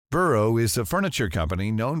Burrow is a furniture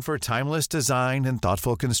company known for timeless design and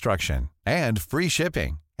thoughtful construction, and free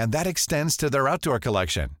shipping, and that extends to their outdoor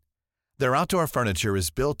collection. Their outdoor furniture is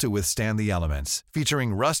built to withstand the elements,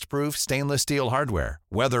 featuring rust-proof stainless steel hardware,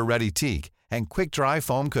 weather-ready teak, and quick-dry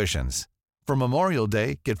foam cushions. For Memorial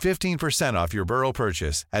Day, get 15% off your Burrow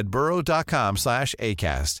purchase at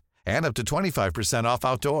burrow.com/acast, and up to 25% off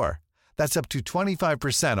outdoor. That's up to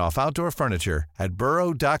 25% off outdoor furniture at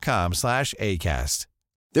burrow.com/acast.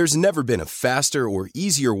 There's never been a faster or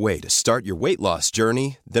easier way to start your weight loss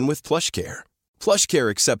journey than with PlushCare. PlushCare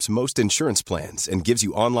accepts most insurance plans and gives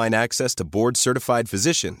you online access to board-certified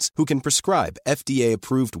physicians who can prescribe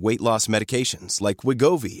FDA-approved weight loss medications like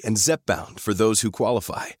Wegovy and Zepbound for those who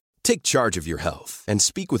qualify. Take charge of your health and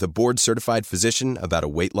speak with a board-certified physician about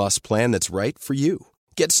a weight loss plan that's right for you.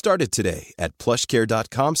 Get started today at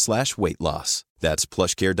plushcare.com/weightloss. That's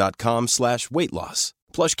plushcare.com/weightloss.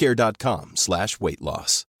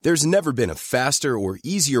 plushcare.com/weightloss. There's never been a faster or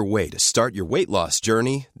easier way to start your weight loss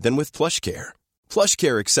journey than with PlushCare.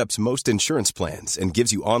 PlushCare accepts most insurance plans and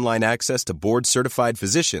gives you online access to board-certified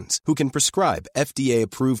physicians who can prescribe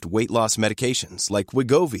FDA-approved weight loss medications like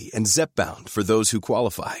Wegovy and Zepbound for those who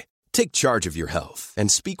qualify. Take charge of your health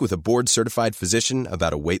and speak with a board-certified physician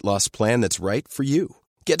about a weight loss plan that's right for you.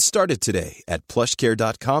 Get started today at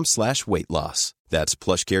plushcare.com/weightloss. That's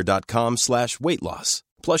plushcare.com/weightloss.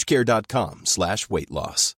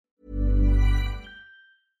 plushcare.com/weightloss.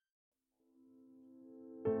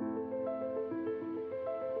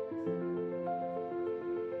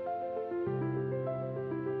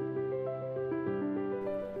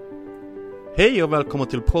 Hej och välkommen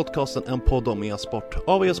till podcasten En podd om e-sport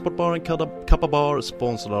av e-sportbaren Kappa Bar,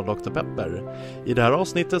 sponsrad av Dr. Pepper. I det här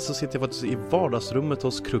avsnittet så sitter jag faktiskt i vardagsrummet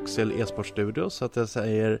hos Kruxel e-sportstudio, så att jag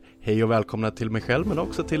säger hej och välkomna till mig själv, men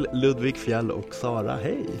också till Ludvig Fjäll och Sara.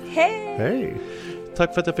 Hej! Hej! Hej!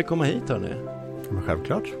 Tack för att jag fick komma hit, hörni. Men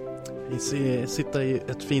självklart. Vi sitter i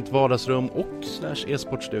ett fint vardagsrum och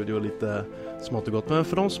e-sportstudio, lite smått och gott. Men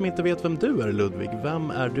för de som inte vet vem du är, Ludvig,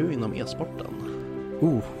 vem är du inom e-sporten?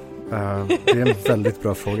 Det är en väldigt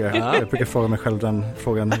bra fråga. Jag brukar fråga mig själv den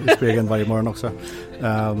frågan i spegeln varje morgon också.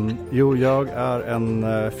 Jag är en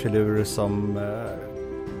filur som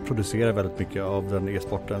producerar väldigt mycket av den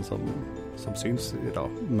e-sporten som syns idag.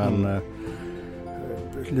 Men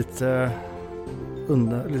lite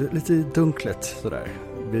i dunklet sådär.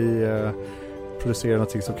 Vi producerar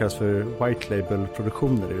något som kallas för white label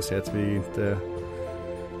produktioner, det vill säga att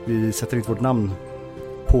vi sätter inte vårt namn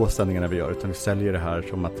på sändningarna vi gör, utan vi säljer det här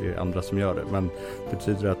som att det är andra som gör det. Men det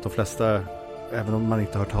betyder att de flesta, även om man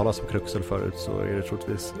inte har hört talas om Kruxel förut, så är det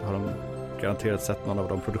troligtvis, har de garanterat sett någon av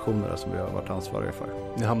de produktionerna som vi har varit ansvariga för.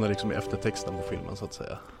 Ni hamnar liksom i eftertexten på filmen, så att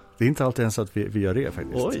säga. Det är inte alltid ens att vi gör det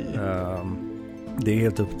faktiskt. Oj. Det är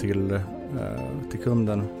helt upp till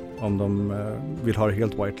kunden om de vill ha det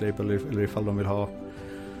helt white label eller ifall de vill ha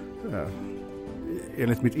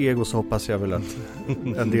enligt mitt ego så hoppas jag väl att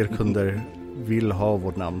en del kunder vill ha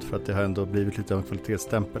vårt namn, för att det har ändå blivit lite av en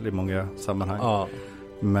kvalitetsstämpel i många sammanhang. Ja.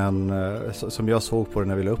 Men som jag såg på det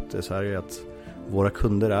när vi la upp det, så är det att våra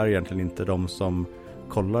kunder är egentligen inte de som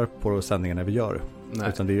kollar på sändningarna vi gör. Nej.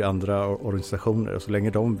 Utan det är ju andra organisationer, och så länge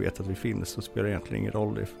de vet att vi finns så spelar det egentligen ingen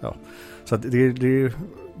roll. Så att det är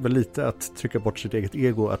väl lite att trycka bort sitt eget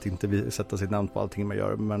ego att inte vi sätta sitt namn på allting man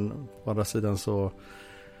gör, men å andra sidan så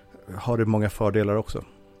har det många fördelar också.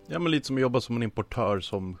 Ja, men lite som att jobba som en importör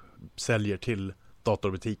som säljer till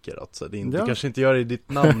datorbutiker. Alltså, det är inte, du kanske inte gör det i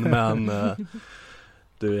ditt namn, men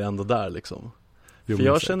du är ändå där liksom. För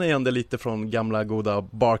jag känner igen det lite från gamla goda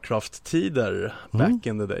Barcraft-tider back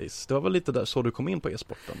in the days. Det var väl lite där så du kom in på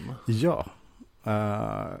e-sporten? Ja.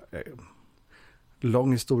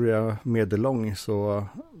 Lång historia, medellång. Så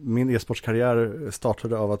min e-sportskarriär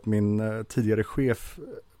startade av att min tidigare chef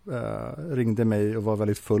ringde mig och var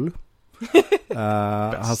väldigt full.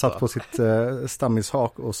 Han satt på sitt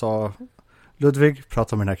stammishak och sa: Ludvig,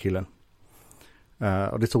 prata med den här killen.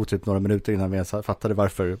 Och det tog typ några minuter innan vi fattade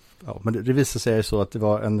varför. Ja, men det visade sig så att det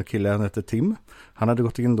var en kille, han hette Tim. Han hade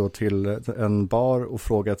gått in då till en bar och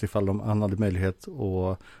frågat ifall han hade möjlighet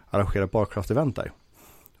att arrangera Barcraft-event där.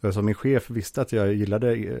 Så min chef visste att jag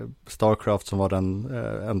gillade Starcraft, som var den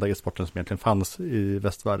enda e-sporten som egentligen fanns i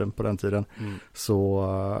västvärlden på den tiden.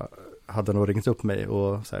 Så hade nog ringt upp mig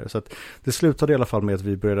och så här. Så att det slutade i alla fall med att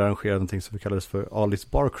vi började arrangera någonting som vi kallades för Alice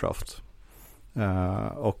Barcraft.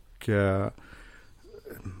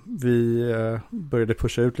 Vi började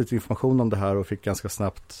pusha ut lite information om det här och fick ganska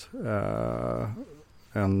snabbt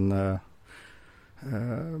en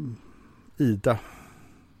Ida.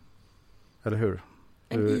 Eller hur?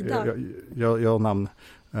 En Ida? Jag namn.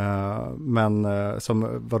 Men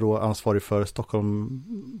som var då ansvarig för Stockholm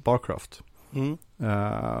Barcraft.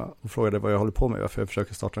 Och frågade vad jag håller på med, varför jag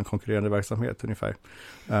försöker starta en konkurrerande verksamhet ungefär.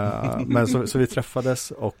 Men så vi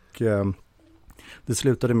träffades och det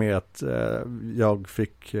slutade med att jag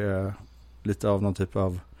fick lite av någon typ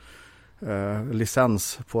av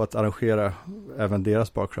licens på att arrangera även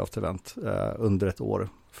deras Barcraft-event under ett år.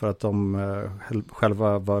 För att de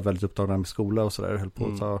själva var väldigt upptagna med skola och sådär, höll på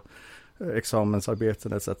att ta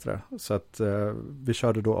examensarbeten etc. Så att vi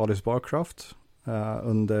körde då Alice Barcraft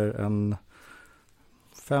under en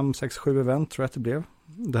 5, 6, 7 event tror jag att det blev.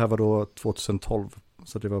 Det här var då 2012,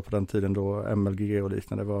 så det var på den tiden då MLG och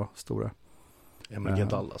liknande var stora. MLG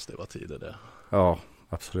Dallas, det var tider det. Ja,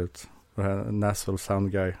 absolut. Det här Nashville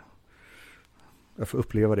Sound Guy. Jag får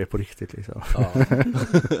uppleva det på riktigt liksom. Ja.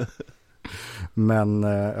 Men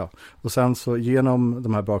ja, och sen så genom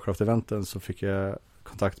de här Barcraft-eventen så fick jag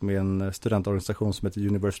kontakt med en studentorganisation som heter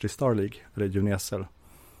University Star League, eller UniSL.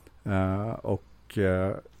 Och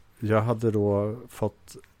jag hade då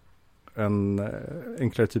fått en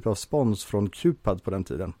enklare typ av spons från Cupad på den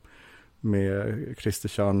tiden med Christer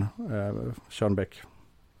Tjörnbäck.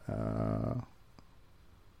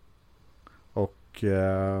 Och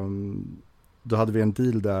då hade vi en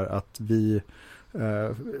deal där att vi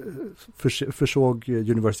försåg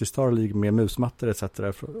University Star League med musmattor etc.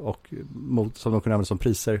 och som de kunde använda som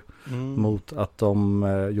priser mot att de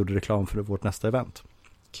gjorde reklam för vårt nästa event.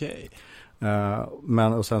 Okej.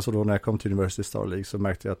 Men och sen så då när jag kom till University Star League så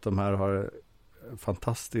märkte jag att de här har ett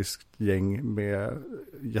fantastiskt gäng med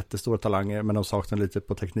jättestora talanger, men de saknar lite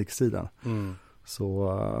på tekniksidan.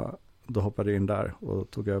 Så då hoppade jag in där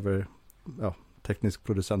och tog över teknisk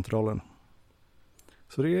producentrollen.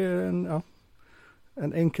 Så det är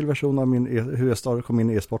en enkel version av hur jag kom in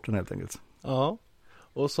i e-sporten helt enkelt. Ja,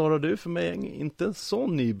 och Sara, du för mig är inte en så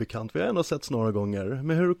ny bekant. Vi har ändå setts några gånger.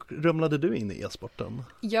 Men hur ramlade du in i e-sporten?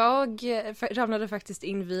 Jag ramlade faktiskt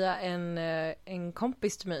in via en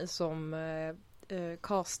kompis till mig som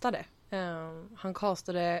castade. Han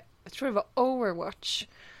castade, jag tror det var Overwatch,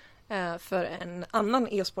 för en annan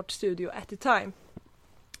e-sportstudio at the time.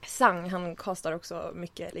 Han castar också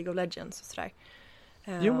mycket League of Legends och sådär.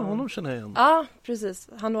 Jo, men honom känner jag igen. Ja, precis.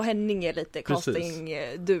 Han och Henning är lite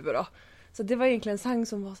casting-duo då. Så det var egentligen Sang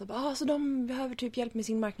som var så de behöver typ hjälp med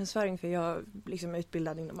sin marknadsföring, för jag liksom är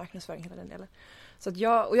utbildad inom marknadsföring hela den delen. Så att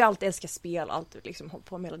jag alltid älskar spel, alltid liksom hållit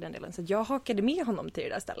på med hela den delen. Så att jag hakade med honom till det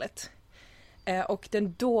där stället. Och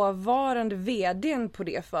den dåvarande vdn på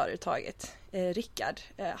det företaget, Rickard,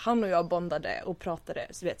 han och jag bondade och pratade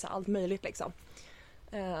så allt möjligt liksom.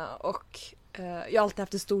 Och jag har alltid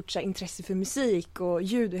haft ett stort intresse för musik och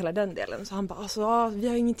ljud och hela den delen. Så han bara, vi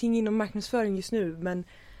har ingenting inom marknadsföring just nu,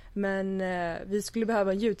 men vi skulle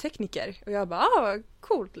behöva en ljudtekniker. Och jag bara,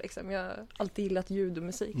 coolt liksom. Jag har alltid gillat ljud och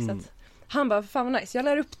musik. Så att han bara, fan vad nice, jag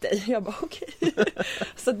lär upp dig. Jag bara, okej.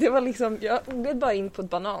 Så det var liksom, jag gled bara in på ett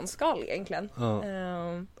bananskal egentligen.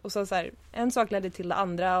 Och så här, en sak ledde till det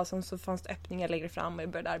andra, och sen så fanns det öppningar längre fram och jag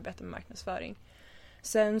började arbeta med marknadsföring.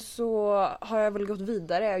 Sen så har jag väl gått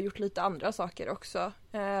vidare och gjort lite andra saker också.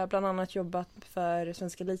 Bland annat jobbat för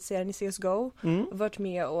Svenska Elitserien i CSGO. Och varit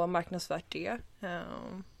med och marknadsfört det.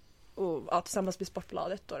 Och tillsammans med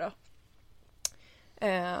Sportbladet då.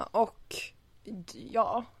 Och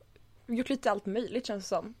ja, gjort lite allt möjligt känns det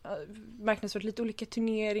som. Marknadsfört lite olika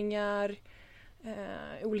turneringar,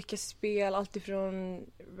 olika spel, allt ifrån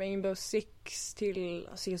Rainbow Six till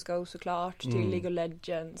CSGO såklart, till League of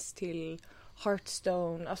Legends, till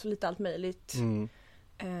Hearthstone, alltså lite allt möjligt.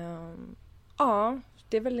 Ja,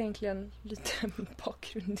 det är väl egentligen lite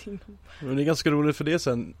bakgrund inom. Men det är ganska roligt för det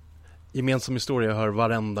sen. Gemensam historia jag hör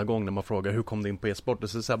varenda gång när man frågar hur kom du in på e-sport, och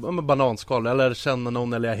så säger man bananskal, eller känner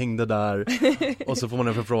någon, eller jag hängde där. Och så får man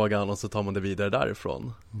en förfrågan och så tar man det vidare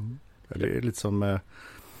därifrån. Det är lite som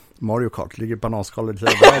Mario Kart, ligger bananskalet så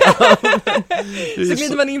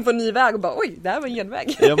glider man in på en ny väg och bara, oj, det här var en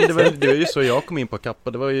genväg. Ja, men det var ju så jag kom in på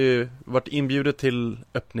Kappa. Det var ju varit inbjudet till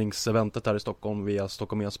öppningseventet här i Stockholm via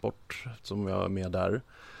Stockholm e-sport, som jag var med där.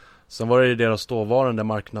 Sen var det deras dåvarande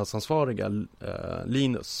marknadsansvariga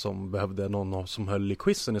Linus som behövde någon som höll i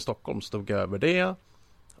quizen i Stockholm, stod över det.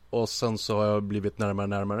 Och sen så har jag blivit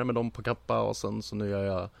närmare med dem på Kappa, och sen så nu gör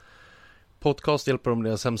jag podcast, hjälper dem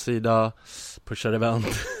med deras hemsida, pushar event,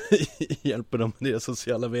 hjälper dem med deras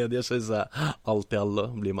sociala medier, så här, allt i allo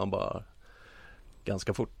blir man bara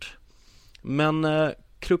ganska fort. Men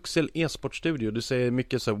Kruxel e-sportstudio, du säger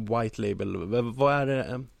mycket så white label, vad är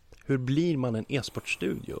det, hur blir man en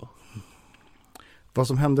e-sportstudio? Vad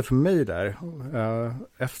som hände för mig där,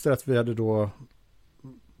 efter att vi hade då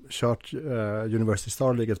kört University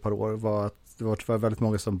Star League ett par år, var att det var tyvärr väldigt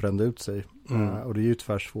många som brände ut sig. Och det är ju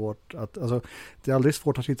tyvärr svårt att, alltså, det är aldrig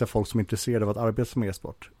svårt att hitta folk som är intresserade av att arbeta med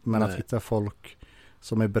e-sport. Men att hitta folk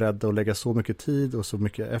som är beredda att lägga så mycket tid och så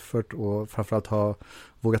mycket effort och framförallt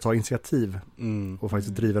våga ta initiativ och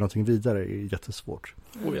faktiskt driva någonting vidare är jättesvårt.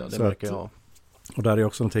 Ja, det märker jag. Och där är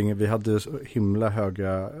också någonting, vi hade himla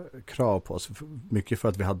höga krav på oss. Mycket för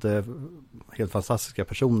att vi hade helt fantastiska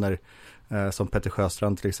personer som Petter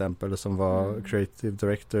Sjöstrand till exempel, som var creative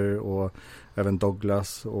director, och även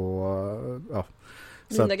Douglas och ja.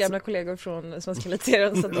 Mina gamla kollegor från Svenska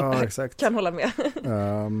Elitserien, så att jag kan hålla med.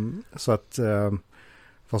 Så att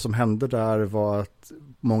vad som hände där var att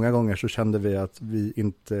många gånger så kände vi att vi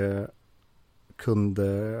inte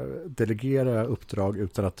kunde delegera uppdrag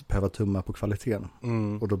utan att behöva tumma på kvaliteten.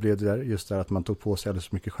 Och då blev det just där att man tog på sig alldeles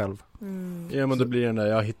så mycket själv. Ja, men då blir det där,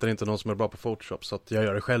 jag hittar inte någon som är bra på Photoshop, så att jag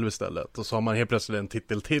gör det själv istället. Och så har man helt plötsligt en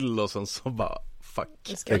titel till och sen så bara,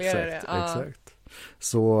 fuck. Exakt.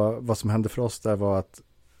 Så vad som hände för oss där var att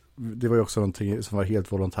det var ju också någonting som var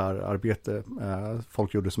helt volontärarbete.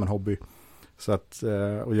 Folk gjorde det som en hobby. Så att,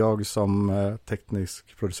 och jag som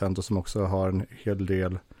teknisk producent och som också har en hel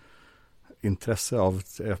del intresse av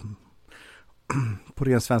på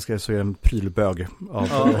ren svenska så är jag en prylbög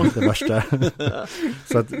av det värsta.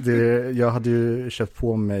 Så att jag hade ju köpt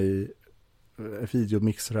på mig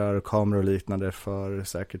videomixrar och kameror och liknande för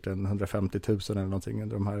säkert 150 000 eller någonting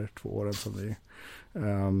under de här 2 åren som vi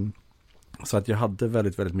så att jag hade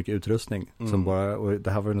väldigt, väldigt mycket utrustning som bara, och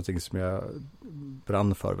det här var ju någonting som jag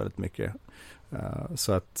brann för väldigt mycket.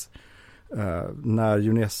 Så att när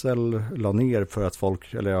UniSL la ner för att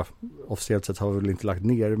folk, eller ja, officiellt sett har vi väl inte lagt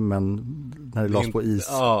ner, men när det lades på is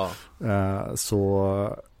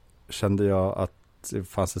så kände jag att det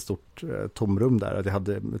fanns ett stort tomrum där, att jag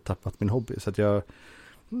hade tappat min hobby. Så att jag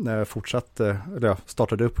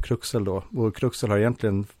startade upp Kruxel då, och Kruxel har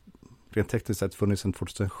egentligen rent tekniskt sett funnits sedan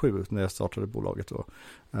 2007 när jag startade bolaget då.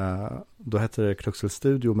 Då hette det Kruxel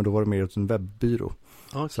Studio, men då var det mer en webbyrå.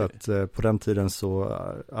 Okay. Så att på den tiden så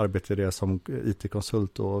arbetade jag som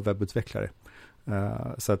IT-konsult och webbutvecklare.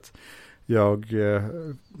 Så att jag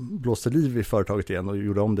blåste liv i företaget igen och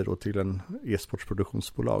gjorde om det då till en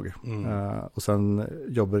e-sportsproduktionsbolag. Och sen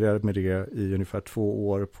jobbade jag med det i ungefär 2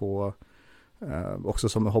 år på också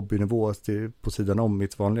som hobbynivå på sidan om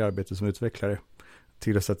mitt vanliga arbete som utvecklare.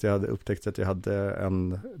 Tills att jag hade upptäckt att jag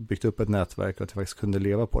hade byggt upp ett nätverk och att jag faktiskt kunde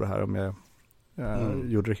leva på det här om jag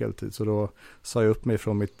gjorde det heltid. Så då sa jag upp mig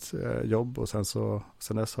från mitt jobb och sen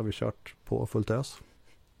dess har vi kört på fullt ös.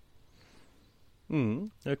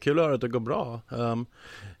 Det är kul att höra att det går bra. Jag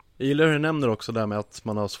gillar hur du nämner också där med att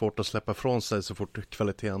man har svårt att släppa från sig så fort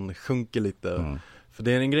kvaliteten sjunker lite. För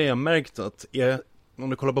det är en grej jag märkt att om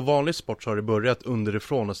du kollar på vanlig sport så har det börjat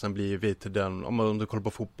underifrån och sen blir vi till den, om du kollar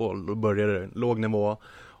på fotboll då börjar det låg nivå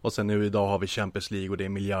och sen nu idag har vi Champions League och det är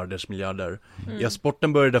miljarder.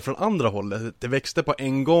 Sporten började från andra hållet. Det växte på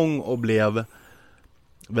en gång och blev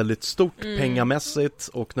väldigt stort pengamässigt,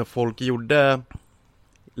 och när folk gjorde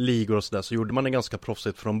ligor och sådär så gjorde man det ganska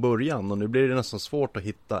proffsigt från början, och nu blir det nästan svårt att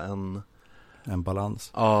hitta en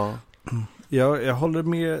balans. Ja. Jag håller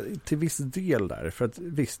med till viss del där, för att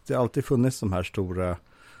visst, det har alltid funnits de här stora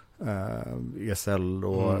ESL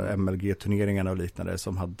och MLG-turneringarna och liknande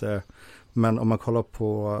som hade, men om man kollar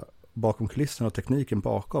på bakom kulisserna och tekniken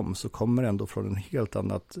bakom så kommer det ändå från en helt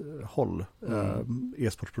annat håll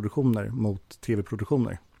e-sportproduktioner mot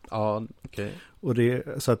tv-produktioner. Ja, okej. Och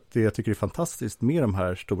så att det jag tycker är fantastiskt med de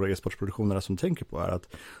här stora e-sportsproduktionerna som tänker på är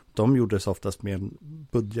att de gjordes oftast med en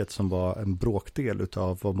budget som var en bråkdel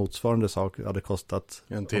utav vad motsvarande sak hade kostat.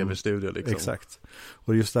 En tv-studio liksom. Exakt.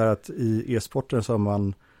 Och just där att i e-sporten så har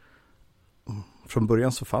man från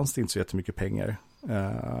början så fanns det inte så jättemycket pengar.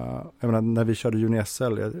 Jag menar, när vi körde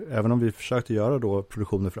UniSL, även om vi försökte göra då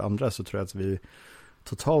produktioner för andra, så tror jag att vi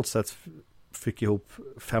totalt sett fick ihop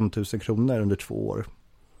 5 000 kronor under 2 år.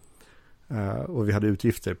 Och vi hade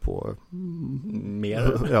utgifter på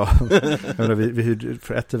mer. Ja, vi hyrde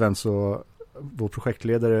för ett event, så vår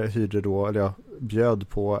projektledare hyrde då, eller bjöd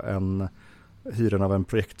på hyran av en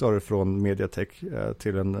projektor från Mediatek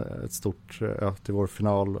till ett stort, till vår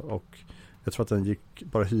final, och jag tror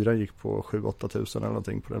att hyran gick på 7-8 tusen eller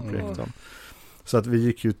någonting på den projektorn. Så att vi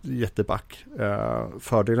gick ju jätteback.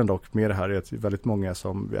 Fördelen dock med det här är att väldigt många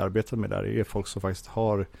som vi arbetar med där är folk som faktiskt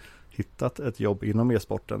har hittat ett jobb inom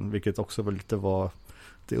e-sporten, vilket också väl lite var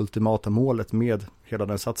det ultimata målet med hela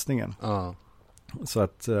den satsningen. Så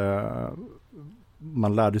att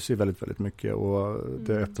man lärde sig väldigt, väldigt mycket, och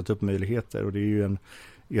det har öppnat upp möjligheter, och det är ju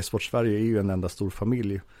e-sport-Sverige är ju en enda stor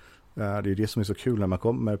familj. Det är det som är så kul när man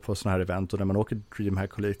kommer på sådana här event och när man åker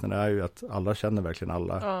DreamHack och liknande, är ju att alla känner verkligen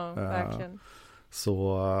alla. Ja, verkligen. Så,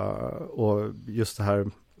 och just det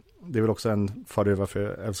här, det är väl också en fördel varför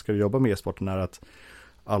jag älskar att jobba med e-sporten, är att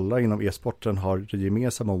alla inom e-sporten har det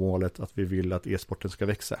gemensamma målet att vi vill att e-sporten ska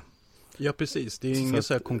växa. Ja, precis. Det är ingen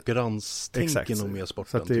så här konkurrenstänk inom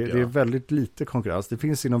e-sporten. Så att det är väldigt lite konkurrens. Det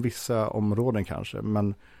finns inom vissa områden kanske,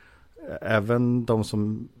 men även de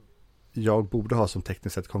som jag borde ha som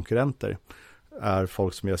tekniskt sett konkurrenter är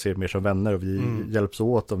folk som jag ser mer som vänner, och vi hjälps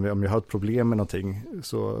åt. Om jag har ett problem med någonting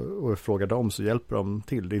och frågar dem, så hjälper de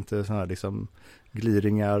till. Det är inte sådana här liksom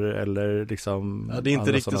gliringar eller liksom... Ja, det är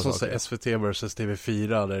inte riktigt som SVT versus TV4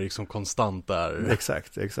 där det liksom konstant är...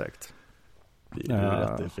 Exakt. Det är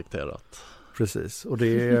rätt effekterat. Precis, och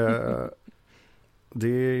det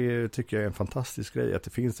tycker jag är en fantastisk grej, att det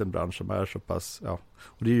finns en bransch som är så pass,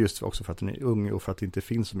 och det är just också för att den är ung och för att det inte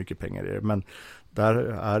finns så mycket pengar i det. Men där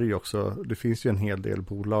är det ju också, det finns ju en hel del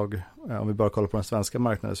bolag, om vi bara kollar på den svenska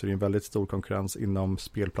marknaden, så är det en väldigt stor konkurrens inom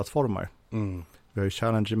spelplattformar. Vi har ju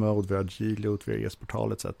Challenge Mode, vi har G-Loot, vi har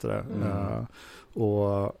e-sportal etc.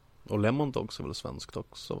 Och Lemon Dogs är väl svenskt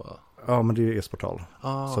också, va? Ja, men det är e-sportal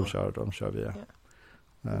som kör via. Yeah.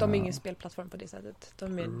 De är ingen spelplattform på det sättet.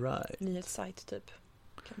 De är en nyhetssajt typ,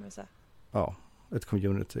 kan man säga. Ja, ett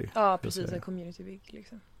community. Ja, precis, en community big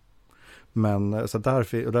liksom. Men så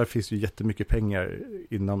där finns ju jättemycket pengar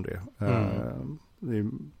inom det. Det är,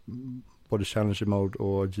 både Challenge Mode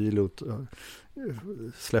och G-Loot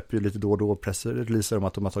släpper ju lite då och då pressreleaser om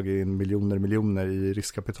att de har tagit in miljoner i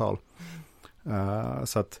riskkapital.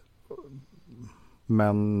 Så att,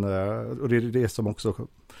 men, och det är det som också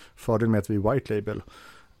fördelen med att vi är white label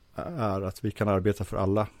är att vi kan arbeta för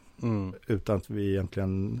alla utan att vi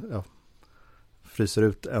egentligen fryser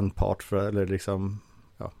ut en part eller liksom,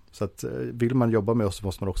 så att vill man jobba med oss så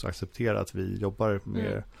måste man också acceptera att vi jobbar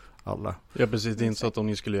med alla. Ja, precis. Det är inte så att om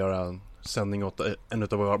ni skulle göra en sändning åt en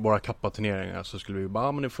av våra kappaturneringar så skulle vi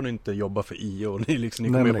bara, men ni får inte jobba för IO. Ni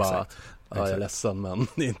kommer ju bara, jag är ledsen, men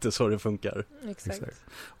det är inte så det funkar. Exakt.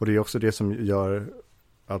 Och det är också det som gör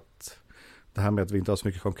att det här med att vi inte har så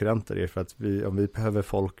mycket konkurrenter är för att om vi behöver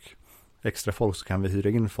extra folk så kan vi hyra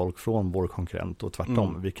in folk från vår konkurrent och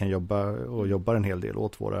tvärtom. Vi kan jobba en hel del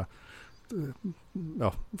åt våra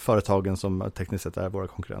företagen som tekniskt sett är våra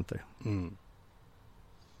konkurrenter.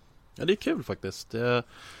 Ja, det är kul faktiskt. Det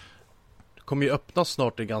kommer ju öppna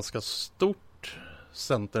snart ett ganska stort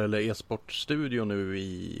center eller e-sportstudio nu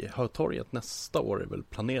i Hötorget nästa år är väl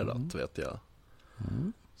planerat, vet jag.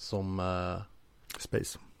 Som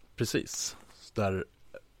Space. Precis. Där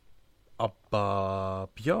Abba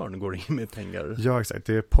Björn går in med pengar. Ja, exakt.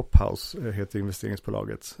 Det är Pophouse heter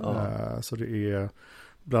investeringsbolaget. Så det är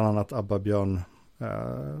bland annat Abba Björn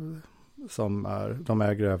de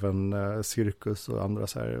äger även Cirkus och andra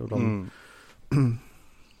så här, och de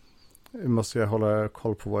måste jag hålla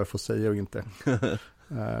koll på vad jag får säga och inte.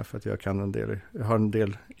 För att jag har en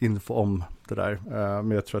del info om det där.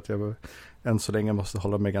 Men jag tror att jag än så länge måste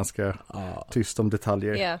hålla mig ganska tyst om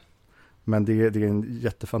detaljer. Yeah. Men det är en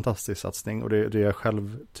jättefantastisk satsning, och det jag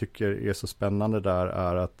själv tycker är så spännande där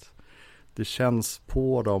är att det känns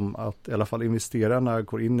på dem att i alla fall investerarna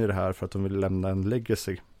går in i det här för att de vill lämna en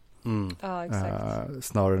legacy. Ja, exakt.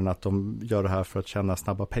 Snarare än att de gör det här för att tjäna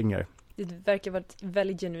snabba pengar. Det verkar vara ett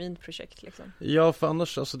väldigt genuint projekt liksom. Ja, för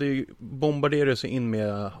annars, alltså det bombarderar sig in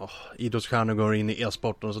med idrottsstjärnor går in i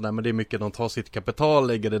e-sporten och sådär, men det är mycket de tar sitt kapital,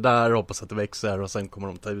 lägger det där, hoppas att det växer och sen kommer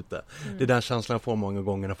de ta ut det. Det är den känslan jag får många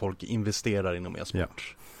gånger när folk investerar inom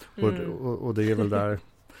e-sport. Ja. Och det är väl där,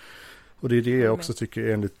 och det är det jag också tycker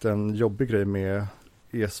är en liten jobbig grej med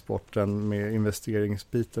e-sporten, med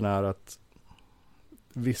investeringsbiten, är att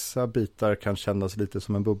vissa bitar kan kännas lite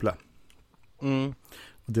som en bubbla.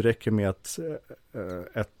 Och det räcker med att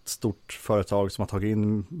ett stort företag som har tagit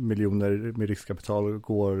in miljoner med riskkapital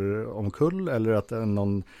går omkull, eller att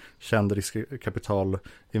någon känd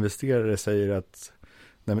riskkapitalinvesterare säger att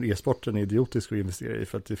nej, men e-sporten är idiotisk att investera i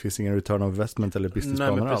för att det finns ingen return of investment eller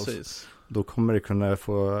businessplaner alls. Då kommer det kunna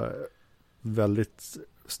få väldigt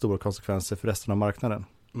stora konsekvenser för resten av marknaden.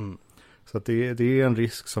 Så att det är en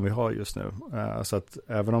risk som vi har just nu. Så att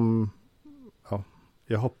även om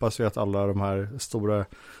jag hoppas ju att alla de här stora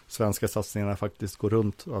svenska satsningarna faktiskt går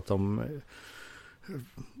runt och att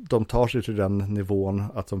de tar sig till den nivån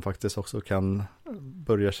att de faktiskt också kan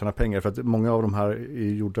börja tjäna pengar. För att många av de här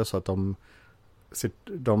är gjorda så att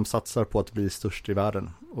de satsar på att bli störst i världen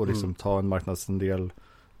och liksom ta en marknadsandel,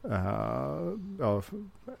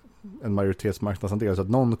 en majoritetsmarknadsandel, så att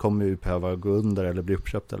någon kommer ju behöva gå under eller bli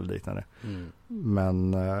uppköpt eller liknande.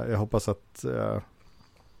 Men jag hoppas att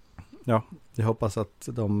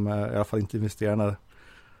de, i alla fall inte investerarna,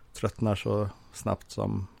 tröttnar så snabbt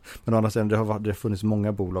som... Men å andra sidan, det har funnits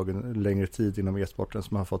många bolag en längre tid inom e-sporten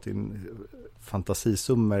som har fått in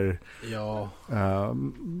fantasisummor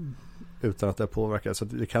utan att det påverkar. Så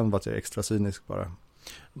det kan vara att jag är extra cynisk bara.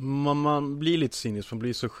 Man blir lite cynisk, man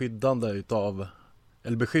blir så beskyddande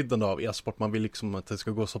av e-sport. Man vill liksom att det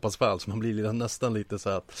ska gå så pass väl, så man blir nästan lite så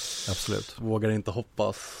att absolut vågar inte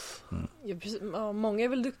hoppas. Ja, många är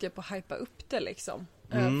väl duktiga på att hypa upp det liksom.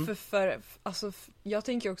 Jag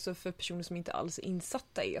tänker också för personer som inte alls är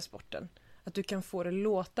insatta i e-sporten, att du kan få det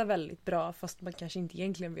låta väldigt bra fast man kanske inte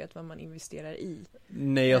egentligen vet vad man investerar i.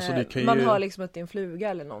 Nej, alltså det kan man har liksom att det är en fluga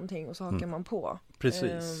eller någonting och så hakar man på.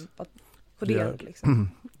 Precis. På det liksom.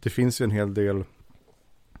 Det finns ju en hel del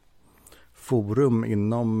forum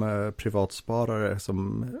inom privatsparare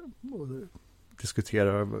som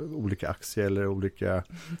diskuterar olika aktier eller olika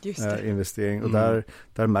investeringar. Och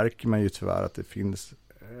där märker man ju tyvärr att det finns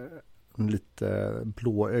en lite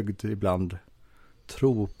blåögd ibland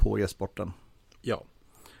tro på e-sporten. Ja.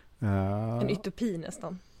 En utopi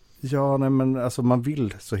nästan. Ja, nej, men alltså man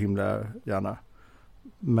vill så himla gärna.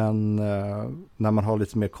 Men när man har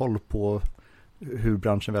lite mer koll på hur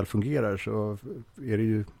branschen väl fungerar så är det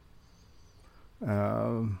ju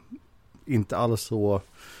inte alls så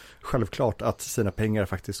självklart att sina pengar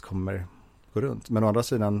faktiskt kommer gå runt. Men å andra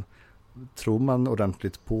sidan, tror man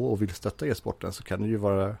ordentligt på och vill stötta e-sporten så kan det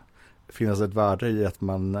ju finnas ett värde i att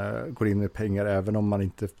man går in med pengar även om man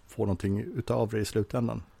inte får någonting utav det i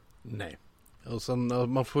slutändan. Nej. Och sen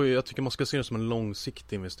jag tycker man ska se det som en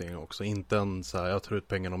långsiktig investering också. Inte en så här, jag tar ut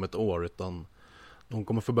pengarna om ett år, utan de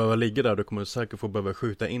kommer få behöva ligga där. Du kommer säkert få behöva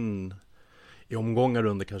skjuta in i omgångar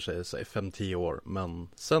under kanske 5-10 år. Men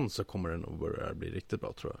sen så kommer det nog börja bli riktigt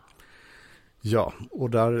bra, tror jag. Ja, och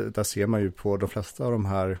där ser man ju på de flesta av de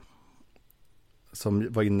här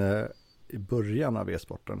som var inne i början av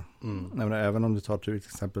e-sporten. Även om du tar till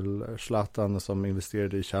exempel Zlatan som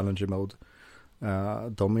investerade i Challenger Mode.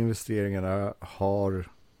 De investeringarna har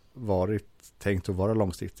varit tänkt att vara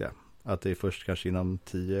långsiktiga. Att det är först kanske inom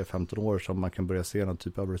 10-15 år som man kan börja se någon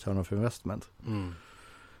typ av return of investment.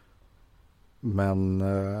 Men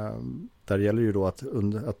där gäller ju då att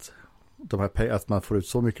att man får ut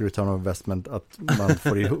så mycket return of investment att man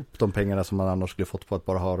får ihop de pengarna som man annars skulle fått på att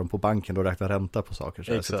bara ha dem på banken och räkna ränta på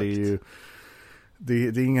saker. Så det är ju det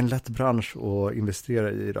är ingen lätt bransch att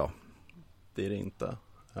investera i idag. Det är det inte.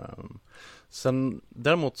 Sen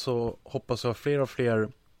däremot så hoppas jag fler och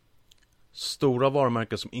fler stora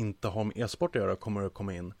varumärken som inte har med e-sport att göra kommer att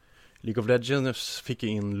komma in. League of Legends fick ju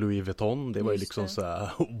in Louis Vuitton. Det var ju liksom så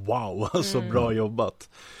här, wow, så bra jobbat.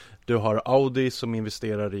 Du har Audi som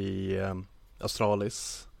investerar i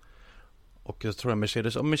Astralis. Och jag tror att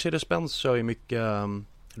Mercedes-Benz kör ju mycket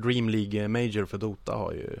Dream League Major för Dota,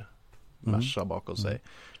 har ju Merca bakom sig.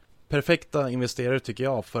 Perfekta investerare tycker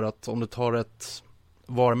jag, för att om du tar ett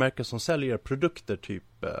varumärke som säljer produkter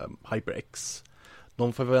typ HyperX,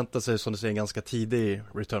 de förväntar sig, som du säger, ganska tidig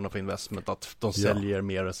return of investment, att de säljer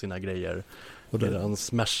mer av sina grejer. Medan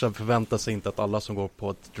Merca förväntar sig inte att alla som går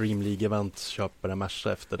på ett Dream League-event köper en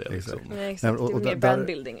Merca efter det. Liksom. Nej, exakt. Det är mer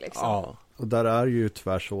brandbuilding liksom. Ja. Och där är ju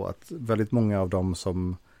tyvärr så att väldigt många av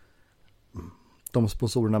de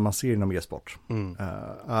sponsorerna man ser inom e-sport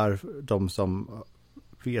är de som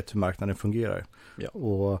vet hur marknaden fungerar. Ja.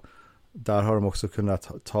 Och där har de också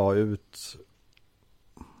kunnat ta ut,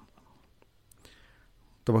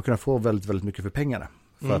 de har kunnat få väldigt, väldigt mycket för pengarna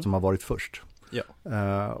för att de har varit först. Ja.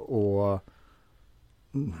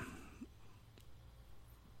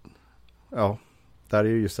 Där är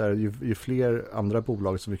ju så här, ju fler andra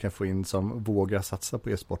bolag som vi kan få in som vågar satsa på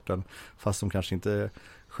e-sporten fast de kanske inte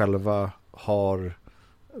själva har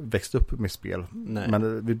växt upp med spel. Nej.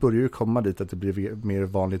 Men vi börjar ju komma dit att det blir mer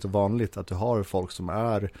vanligt och vanligt att du har folk som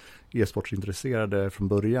är e-sportsintresserade från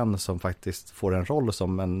början som faktiskt får en roll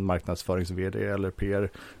som en marknadsförings-vd eller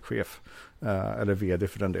PR-chef eller vd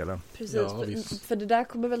för den delen. Precis, för det där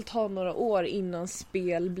kommer väl ta några år innan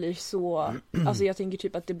spel blir så, alltså jag tänker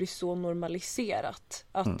typ att det blir så normaliserat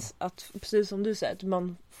att precis som du säger, att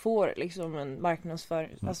man får liksom en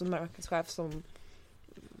marknadschef som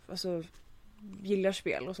gillar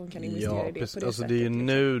spel och som kan investera i det precis. På det alltså sättet. Det är ju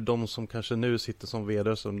nu de som kanske nu sitter som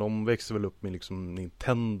vd, så de växer väl upp med liksom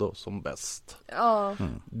Nintendo som bäst. Ja.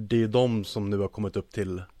 Det är de som nu har kommit upp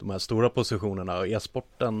till de här stora positionerna, och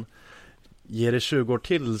e-sporten ger det 20 år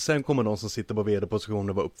till, sen kommer de som sitter på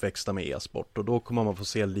vd-positioner vara uppväxta med e-sport, och då kommer man få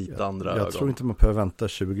se lite andra ögon. Jag tror inte man behöver vänta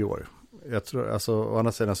 20 år. Jag tror, alltså, å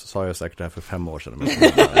andra sidan så sa jag säkert det här för 5 år sedan.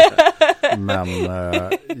 Men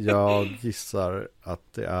jag gissar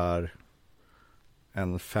att det är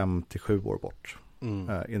en 5-7 år bort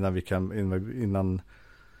innan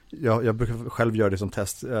Jag brukar själv göra det som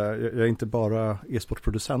test. Jag är inte bara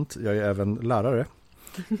e-sportproducent, jag är även lärare.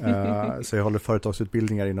 Så jag håller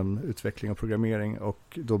företagsutbildningar inom utveckling och programmering,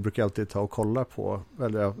 och då brukar jag alltid ta och kolla på,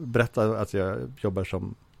 eller jag berättar att jag jobbar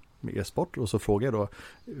som med e-sport, och så frågar jag då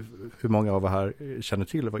hur många av er här känner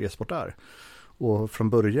till vad e-sport är. Och från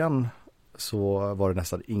början så var det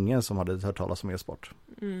nästan ingen som hade hört talas om e-sport.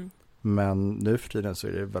 Men nu för tiden så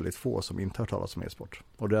är det väldigt få som inte har hört talas om e-sport.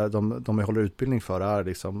 Och de jag håller utbildning för är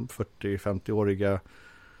liksom 40-50-åriga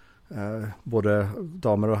både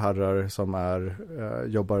damer och herrar som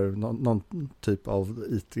jobbar någon typ av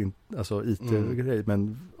IT-grej,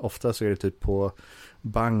 men ofta så är det typ på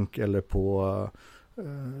bank eller på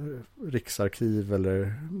riksarkiv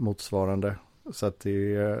eller motsvarande. Så att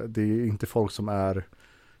det är inte folk som är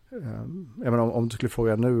jag menar, om du skulle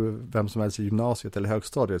fråga nu vem som helst i gymnasiet eller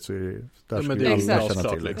högstadiet, så är det där skulle alla känna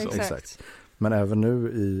till. Liksom. Exakt. Men även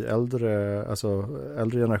nu i äldre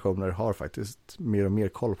generationer har faktiskt mer och mer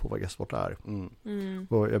koll på vad e-sport är.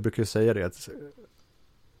 Och jag brukar säga det att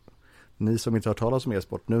ni som inte har talat om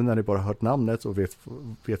e-sport, nu när ni bara har hört namnet och vet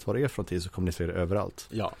vad det är från tid, så kommer ni se det överallt.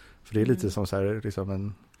 Ja. För det är lite som så här, liksom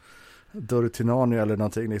en dörr till Narnia eller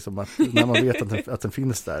någonting, liksom att när man vet att den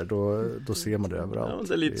finns där, då ser man det överallt. Ja,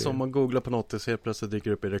 det är lite som man googlar på något och ser plötsligt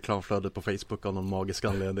dyker upp i reklamflödet på Facebook av någon magisk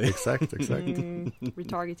anledning. Exakt.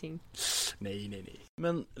 Retargeting. Nej.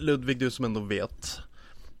 Men Ludvig, du som ändå vet,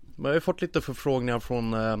 man har ju fått lite förfrågningar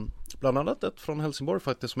från bland annat ett från Helsingborg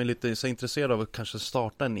faktiskt, som är lite så intresserad av att kanske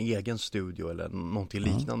starta en egen studio eller någonting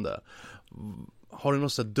liknande. Har du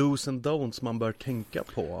något så do's and don'ts man bör tänka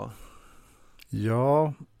på?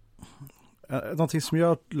 Ja, någonting som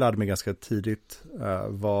jag lärde mig ganska tidigt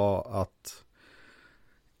var att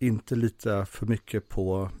inte lita för mycket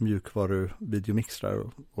på mjukvaru, videomixrar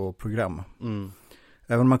och program.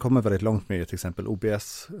 Även om man kommer väldigt långt med till exempel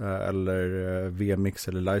OBS eller VMix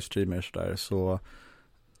eller livestreamers där, så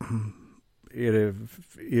är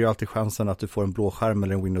ju alltid chansen att du får en blå skärm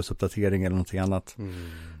eller en Windows-uppdatering eller någonting annat.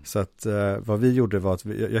 Så att vad vi gjorde var att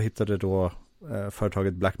jag hittade då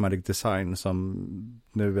företaget Blackmagic Design, som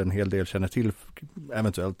nu en hel del känner till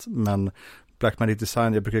eventuellt, men Blackmagic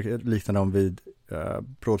Design, jag brukar likna dem vid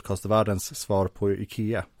broadcastvärldens svar på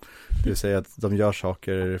IKEA. Det vill säga att de gör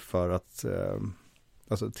saker för att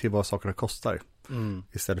alltså till vad sakerna kostar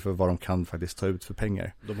istället för vad de kan faktiskt ta ut för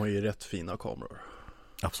pengar. De har ju rätt fina kameror.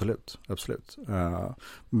 Absolut.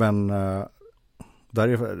 Men där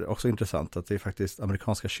är det också intressant att det är faktiskt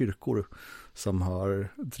amerikanska kyrkor som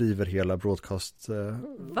driver hela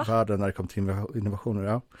broadcast-världen när det kommer till innovationer.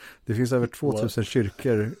 Ja. Det finns över 2000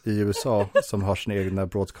 kyrkor i USA som har sina egna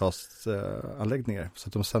broadcast-anläggningar, så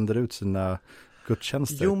att de sänder ut sina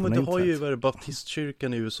gudstjänster. Jo, men det har ju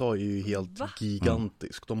baptistkyrkan i USA är ju helt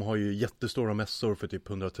gigantisk. De har ju jättestora mässor för typ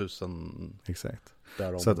 100 000. Exakt.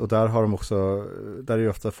 Därom. Så att, och där har de också, där är ju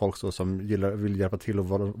ofta folk så som vill hjälpa till och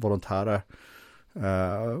volontära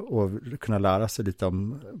och kunna lära sig lite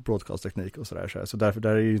om broadcast-teknik och sådär. Så därför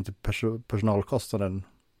där är ju inte personalkostnaden,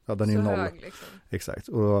 den är ju noll. Hög, liksom. Exakt.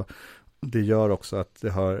 Och det gör också att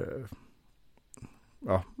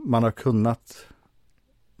man har kunnat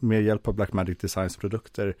med hjälp av Blackmagic Designs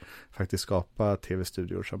produkter faktiskt skapa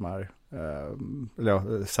tv-studior som är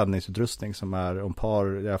sändningsutrustning som är om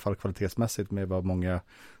par, i alla fall kvalitetsmässigt, med vad många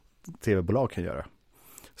tv-bolag kan göra.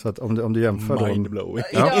 Så att om du jämför mindblowing.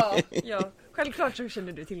 Ja, självklart så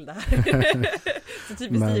känner du till det här. Så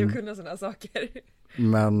typiskt dig att kunna sådana saker.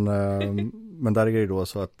 Men där är det då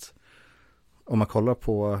så att om man kollar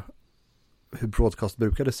på hur broadcast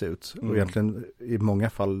brukade se ut och egentligen i många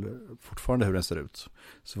fall fortfarande hur den ser ut,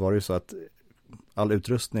 så var det ju så att all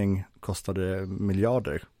utrustning kostade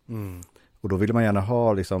miljarder. Och då ville man gärna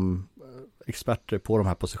ha liksom experter på de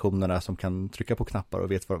här positionerna som kan trycka på knappar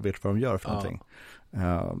och vet vad de gör för någonting.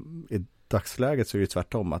 I dagsläget så är det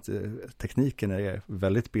tvärtom, att tekniken är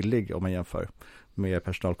väldigt billig om man jämför med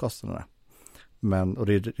personalkostnaderna. Och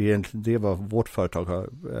det är egentligen det vad vårt företag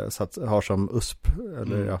har som USP,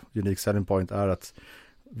 eller Unique Selling Point, är att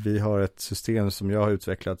vi har ett system som jag har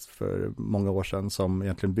utvecklat för många år sedan som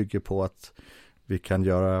egentligen bygger på att vi kan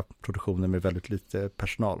göra produktioner med väldigt lite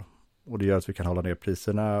personal. Och det gör att vi kan hålla ner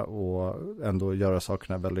priserna och ändå göra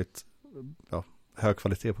sakerna väldigt hög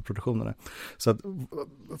kvalitet på produktionerna. Så att,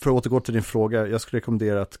 för att återgå till din fråga, jag skulle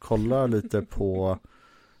rekommendera att kolla lite på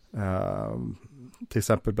till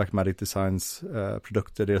exempel Blackmagic Designs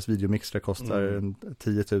produkter. Deras videomixer kostar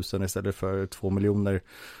 10 000 istället för 2 miljoner.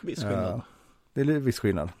 Viss skillnad. Det är viss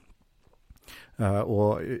skillnad.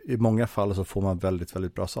 Och i många fall så får man väldigt,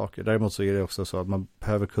 väldigt bra saker. Däremot så är det också så att man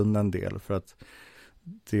behöver kunna en del, för att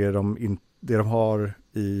det de har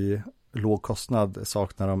i låg kostnad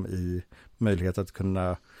saknar de i möjlighet att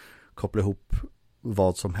kunna koppla ihop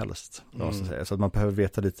vad som helst. Så att man behöver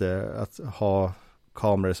veta lite att ha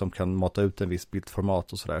kameror som kan mata ut en viss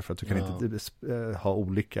bildformat och sådär, för att du kan inte ha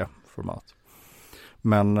olika format.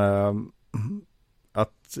 Men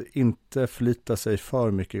att inte förlita sig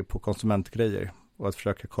för mycket på konsumentgrejer och att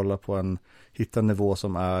försöka kolla på hitta en nivå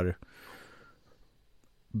som är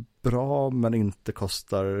bra men inte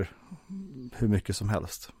kostar hur mycket som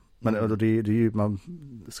helst. Men det är ju,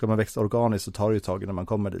 ska man växa organiskt så tar det ju tag när man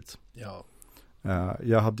kommer dit. Ja.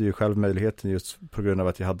 Jag hade ju själv möjligheten just på grund av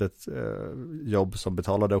att jag hade ett jobb som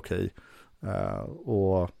betalade okej.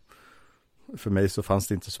 Och för mig så fanns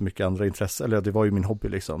det inte så mycket andra intressen. Eller det var ju min hobby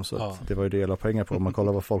liksom. Så att det var ju det jag la pengar på. Om man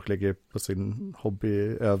kollar vad folk lägger på sin hobby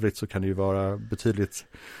i övrigt så kan det ju vara betydligt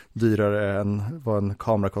dyrare än vad en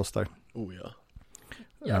kamera kostar. Oh ja.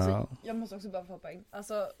 Ja, alltså, jag måste också bara få poäng.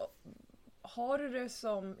 Alltså, har du det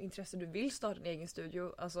som intresse du vill starta en egen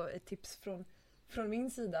studio? Alltså ett tips från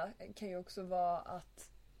min sida kan ju också vara att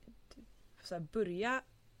så här,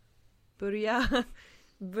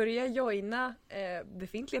 börja joina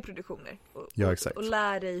befintliga produktioner och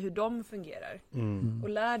lär dig hur de fungerar. Och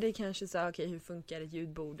lär dig kanske så här, okej, hur funkar ett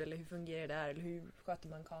ljudbord eller hur fungerar det där eller hur sköter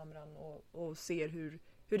man kameran och ser hur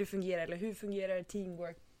det fungerar eller hur fungerar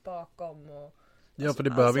teamwork bakom och ja, för det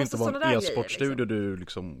behöver ju inte vara en e-sportstudio du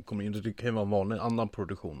liksom kommer in. Det kan ju vara en vanlig annan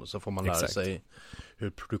produktion och så får man lära sig hur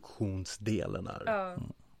produktionsdelen är. Ja.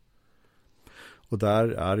 Och där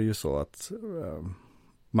är det ju så att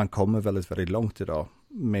man kommer väldigt, väldigt långt idag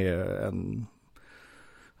med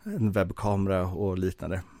en webbkamera och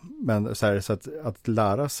liknande. Men så att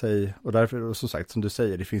lära sig, och därför som sagt som du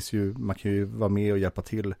säger, det finns ju, man kan ju vara med och hjälpa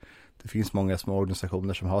till. Det finns många små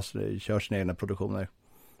organisationer som kör sina egna produktioner.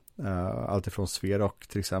 Allt ifrån Sverok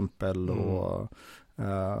till exempel och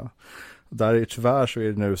där tyvärr så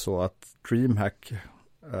är det nu så att DreamHack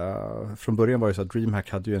från början var det så att DreamHack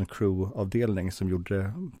hade ju en crew-avdelning som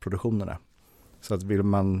gjorde produktionerna. Så att vill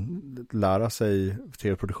man lära sig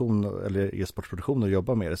tv-produktion eller e-sportproduktion och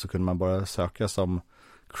jobba med det så kunde man bara söka som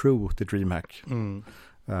crew till DreamHack.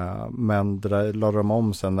 Men det där lade de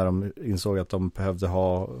om sen när de insåg att de behövde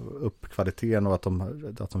ha upp kvaliteten och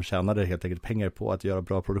att de tjänade helt enkelt pengar på att göra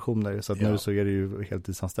bra produktioner. Så att nu så är det ju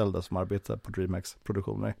heltidsanställda som arbetar på DreamHacks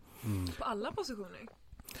produktioner. På alla positioner?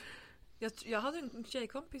 Jag hade en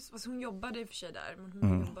tjejkompis, alltså hon jobbade i och för sig där, men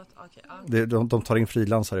hon har jobbat, de tar in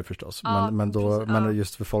frilansare förstås, men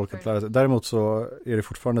just för folk att lära sig. Däremot så är det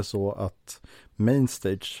fortfarande så att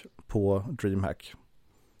Mainstage på DreamHack,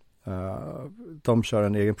 de kör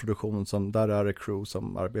en egen produktion som där är det crew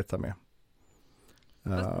som arbetar med.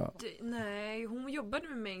 Nej, hon jobbade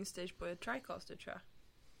med Mainstage på TriCaster tror jag.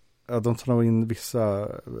 Ja, de tar nog in vissa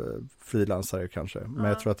frilansare kanske, men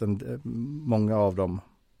jag tror att många av de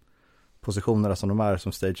positionerna som de är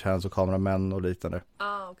som stagehands och kameramän och liknande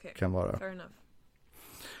kan vara. Fair enough.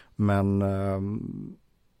 Men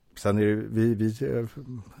sen är det vi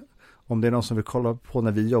om det är någon som vill kolla på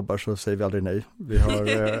när vi jobbar så säger vi aldrig nej. Vi har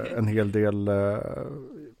en hel del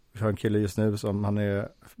vi har en kille just nu som han är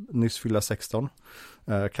nyss fyllda 16.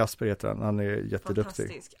 Kasper heter han är jätteduktig.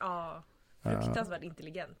 Fantastisk, fruktansvärt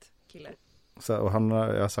intelligent kille. Så, och han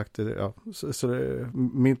jag har sagt det, så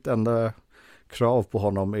mitt enda krav på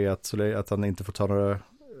honom är att han inte får ta några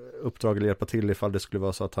uppdrag eller hjälpa till ifall det skulle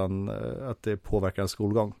vara så att det påverkar hans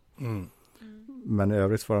skolgång. Men i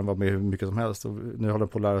övrigt får han vara med hur mycket som helst. Och nu håller han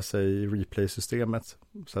på att lära sig replay-systemet.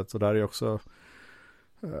 Så att, och där är också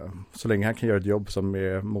så länge han kan göra ett jobb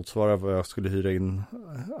som motsvarar vad jag skulle hyra in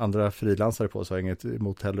andra frilansare på, så har jag inget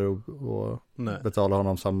emot heller att betala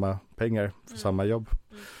honom samma pengar för samma jobb.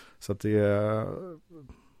 Så att det är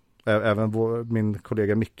även min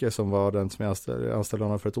kollega Micke som var den som jag anställde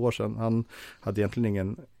honom för ett år sedan, han hade egentligen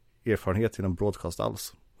ingen erfarenhet inom broadcast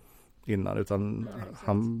alls innan, utan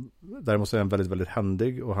han däremot är han väldigt, väldigt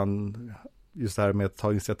händig och han just det här med att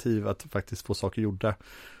ta initiativ att faktiskt få saker gjorda,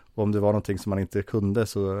 och om det var någonting som man inte kunde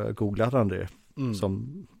så googlade han det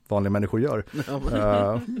som vanliga människor gör.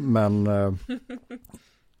 Men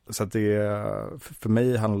så att det för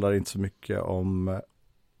mig handlar det inte så mycket om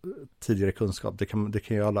tidigare kunskap, det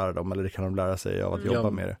kan jag lära dem eller det kan de lära sig av att jobba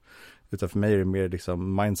med det, utan för mig är det mer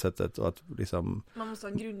liksom mindsetet och att liksom man måste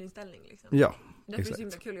ha en grundinställning liksom. Ja, därför är det så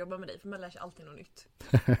himla kul att jobba med dig, för man lär sig alltid något nytt.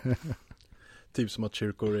 Typ som att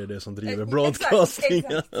kyrkor är det som driver broadcasting.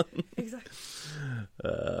 Exakt.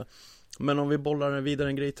 Men om vi bollar vidare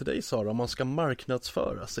en grej till dig, Sara, om man ska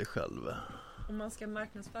marknadsföra sig själv. Om man ska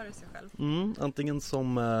marknadsföra sig själv?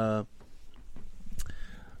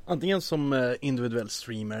 Antingen som individuell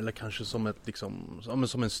streamer eller kanske som ett liksom,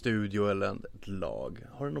 som en studio eller ett lag.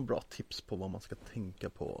 Har du några bra tips på vad man ska tänka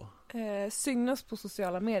på? Synas på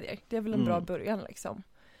sociala medier. Det är väl en bra början liksom.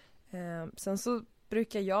 Sen så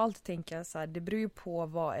brukar jag alltid tänka så här, det beror ju på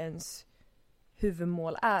vad ens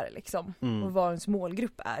huvudmål är liksom. Och vad ens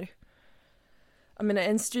målgrupp är. Jag menar,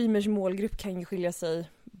 en streamers målgrupp kan ju skilja sig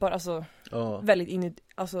bara alltså väldigt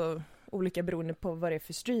olika beroende på vad det är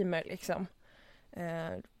för streamer liksom.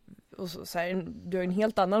 Och så här, du har en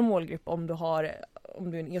helt annan målgrupp om du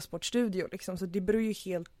är en e-sportstudio liksom. Så det beror ju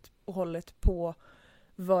helt och hållet på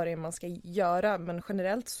vad det är man ska göra. Men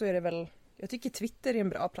generellt så är det väl, jag tycker Twitter är en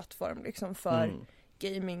bra plattform liksom för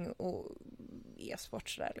gaming och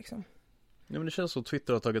e-sport där liksom. Ja, men det känns som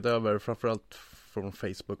Twitter har tagit över framförallt från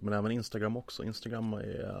Facebook, men även Instagram också. Instagram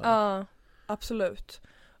är... Ja, absolut.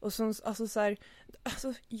 Och så,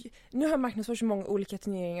 nu har jag marknadsfört så många olika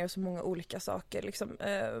turneringar och så många olika saker liksom.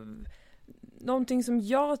 Någonting som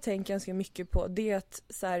jag tänker ganska mycket på, det är att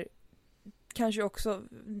så här, kanske också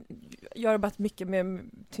jag har jobbat mycket med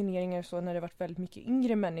turneringar så när det varit väldigt mycket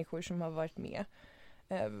yngre människor som har varit med.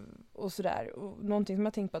 Och sådär. Och någonting som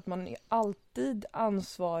jag tänkt på, att man är alltid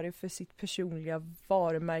ansvarig för sitt personliga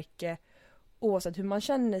varumärke oavsett hur man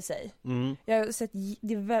känner sig. Jag har sett,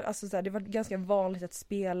 det var ganska vanligt att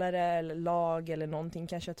spelare eller lag eller någonting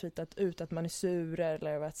kanske har tweetat ut att man är sur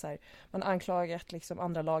eller att så här, man anklagat liksom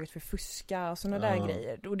andra laget för fuska och sådana där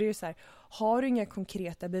grejer. Och det är så här, har du inga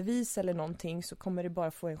konkreta bevis eller någonting så kommer det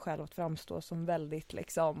bara få en själv att framstå som väldigt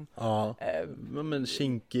liksom... men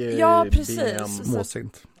kinkig... Ja, precis.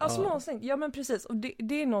 Småsint. Ja, småsint. Ja, men precis. Och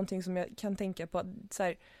det är någonting som jag kan tänka på att så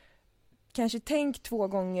här, kanske tänk 2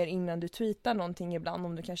 gånger innan du tweetar någonting ibland,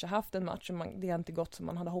 om du kanske haft en match och det har inte gått som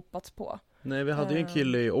man hade hoppats på. Nej, vi hade ju en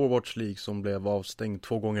kille i Overwatch League som blev avstängd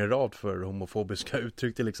 2 gånger i rad för homofobiska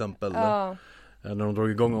uttryck till exempel. När de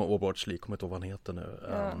drog igång Overwatch League, kommer inte ihåg vad han heter nu.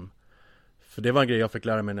 För det var en grej jag fick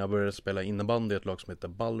lära mig när jag började spela innebandy i ett lag som heter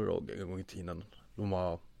Balrog en gång i tiden. De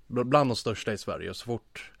var bland de största i Sverige. Så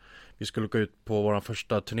fort vi skulle gå ut på vår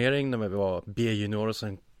första turnering när vi var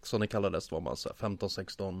B-juniorer som det kallades, det var man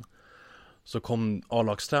 15-16. Så kom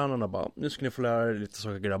A-lagstränarna och bara, nu ska ni få lära er lite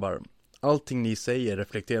saker grabbar. Allting ni säger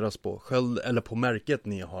reflekteras på sköld eller på märket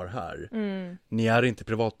ni har här. Ni är inte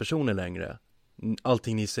privatpersoner längre.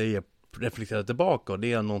 Allting ni säger reflekterar tillbaka, och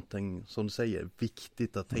det är någonting som du säger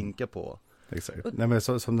viktigt att tänka på. Exakt. Nej, men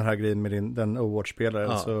som den här grejen med den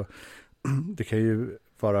Overwatch-spelaren, så det kan ju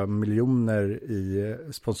vara miljoner i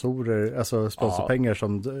sponsorer, alltså sponsorpengar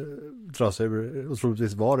som dras ur, och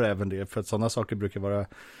troligtvis var det även det, för att sådana saker brukar vara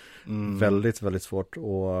väldigt, väldigt svårt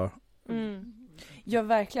att... Ja,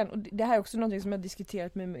 verkligen. Och det här är också något som jag har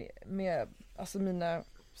diskuterat med alltså mina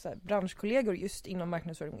så här, branschkollegor just inom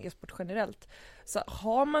marknadsföring och e-sport generellt. Så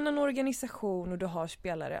har man en organisation och du har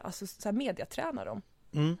spelare, alltså så här, mediaträna dem.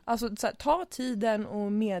 Alltså så här, ta tiden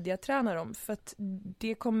och mediaträna dem, för att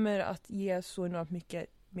det kommer att ge så enormt mycket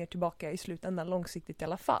mer tillbaka i slutändan, långsiktigt i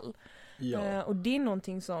alla fall. Och det är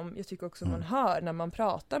någonting som jag tycker också man hör när man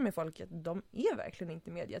pratar med folk, att de är verkligen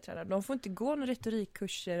inte mediatränare. De får inte gå några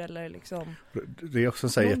retorikkurser eller liksom... Det är också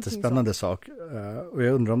en så här jättespännande sak. Och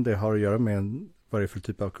jag undrar om det har att göra med vad det är för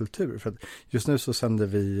typ av kultur. För att just nu så sänder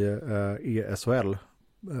vi ESHL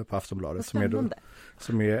på Aftonbladet som är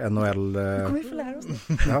NHL. Kommer vi få lära oss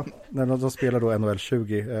det? Ja, när de spelar då NHL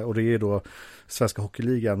 20, och det är då Svenska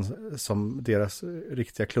Hockeyligan som deras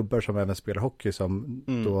riktiga klubbar som även spelar hockey, som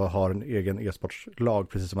då har en egen e-sportslag,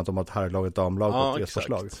 precis som att de har ett herrlag, ett damlag och ett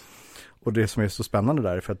e-sportslag. Och det som är så spännande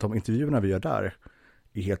där är för att de intervjuerna vi gör där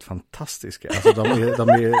är helt fantastiska. Alltså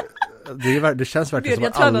det känns verkligen som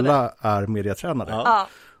att alla är mediatränare.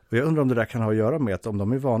 Och jag undrar om det där kan ha att göra med att om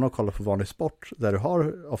de är vana att kolla på vanlig sport, där du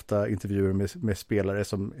har ofta intervjuer med spelare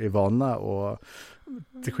som är vana, och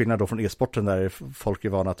till skillnad då från e-sporten där folk är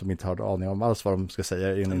vana att de inte har en aning om alls vad de ska säga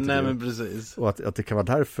i en intervju. Nej, men precis. Och att det kan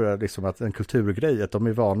vara därför liksom att en kulturgrej, att de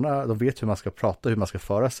är vana, de vet hur man ska prata, hur man ska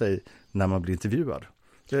föra sig när man blir intervjuad.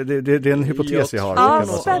 Det är en hypotes jag har.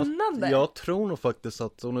 Spännande. Jag tror nog faktiskt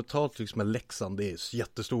att om du tar till exempel Leksand, det är en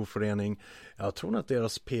jättestor förening. Jag tror att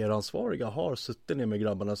deras PR-ansvariga har suttit ner med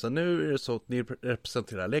grabbarna. Så nu är det så att ni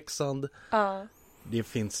representerar Leksand. Det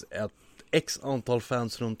finns ett x antal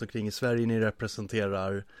fans runt omkring i Sverige ni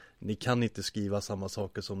representerar. Ni kan inte skriva samma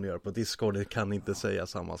saker som ni gör på Discord. Ni kan inte säga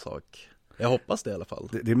samma sak. Jag hoppas det i alla fall.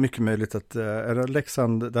 Det är mycket möjligt att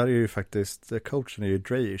Leksand, där är ju faktiskt coachen är ju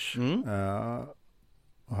Dreyish.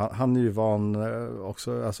 Han är ju van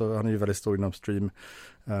också, alltså han är ju väldigt stor inom stream.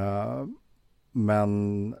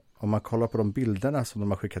 Men om man kollar på de bilderna som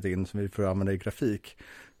de har skickat in, som vi får använda i grafik,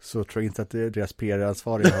 så tror jag inte att deras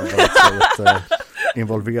PR-ansvariga har varit så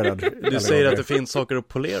involverad. Du säger att det finns saker att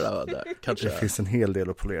polera där, kanske? Det finns en hel del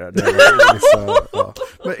att polera. Det är vissa, ja.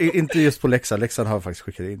 Men inte just på Leksand. Leksand har faktiskt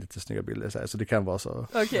skickat in lite snygga bilder, så det kan vara så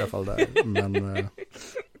i alla fall där. Men...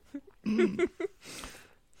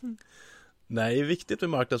 Nej, det är viktigt med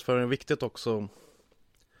marknadsföring, viktigt också.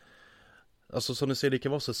 Alltså som du säger, det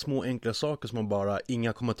kan vara så små enkla saker som man bara,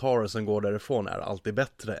 inga kommentarer som går därifrån är alltid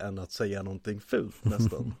bättre än att säga någonting fult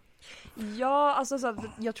nästan. Ja, alltså så att,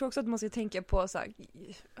 jag tror också att man ska tänka på så här,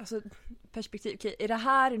 alltså perspektiv. Okej, är det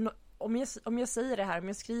här om jag säger det här, om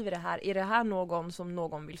jag skriver det här, är det här någon som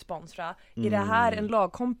någon vill sponsra? Är det här en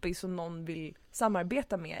lagkompis som någon vill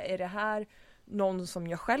samarbeta med? Är det här någon som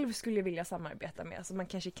jag själv skulle vilja samarbeta med? Så man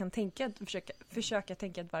kanske kan försöka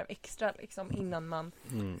tänka ett varv extra liksom, innan man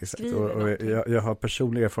skriver någonting. Jag har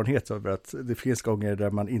personlig erfarenhet av att det finns gånger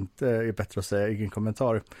där man inte är bättre att säga ingen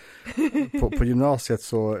kommentar. På gymnasiet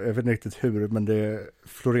så, jag vet inte riktigt hur, men det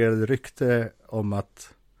florerade rykte om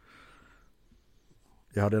att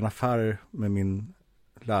jag hade en affär med min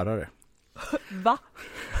lärare. Va?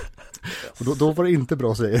 Och då var det inte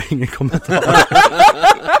bra att säga ingen kommentar.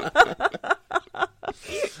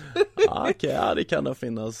 Okej, ja, det kan det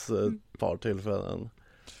finnas ett par tillfällen.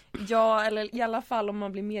 Ja, eller i alla fall om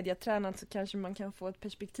man blir mediatränad så kanske man kan få ett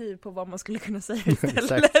perspektiv på vad man skulle kunna säga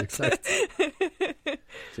istället. Exakt.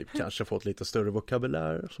 Typ kanske få ett lite större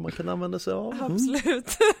vokabulär som man kan använda sig av.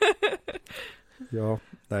 Absolut. Ja,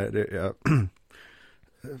 nej,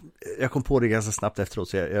 jag kom på det ganska snabbt efteråt,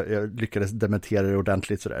 så jag lyckades dementera det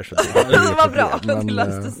ordentligt sådär. Så det var bra, det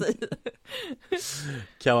löste sig.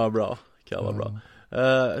 Kan vara bra.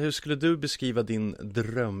 Hur skulle du beskriva din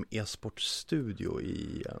dröm e-sportstudio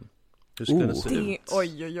i... Hur skulle den se ut?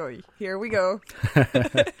 Oj, here we go.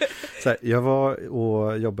 Så här, jag var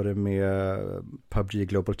och jobbade med PUBG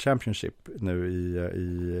Global Championship nu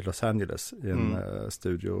i Los Angeles i en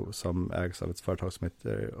studio som ägs av ett företag som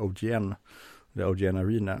heter OGN. Det är OGN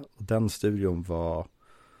Arena. Och den studion var...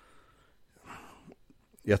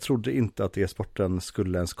 Jag trodde inte att e-sporten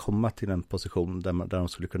skulle ens komma till en position där de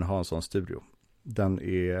skulle kunna ha en sån studio. Den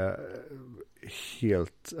är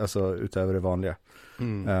helt, alltså utöver det vanliga.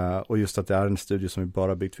 Och just att det är en studio som är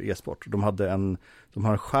bara byggd för e-sport. De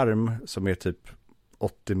har en skärm som är typ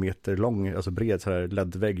 80 meter lång, alltså bred så här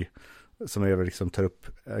LED-vägg som är liksom tar upp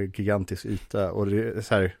gigantisk yta. Och det är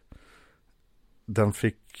så här, den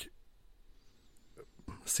fick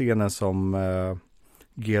scenen som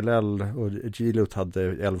GLL och G-Loot hade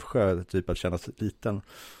i Älvsjö typ att kännas liten.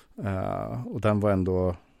 Och den var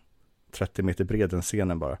ändå 30 meter bred den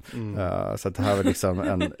scenen bara. Så att det här var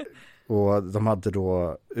liksom och de hade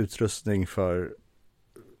då utrustning för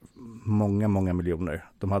många miljoner.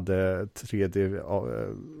 De hade 3D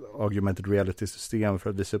augmented reality system för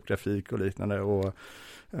att visa upp grafik och liknande. Och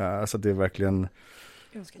så det är verkligen...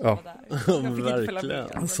 Jag ska vara där.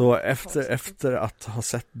 Verkligen. Så efter att ha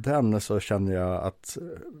sett den så känner jag att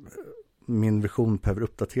min vision behöver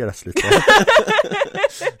uppdateras lite.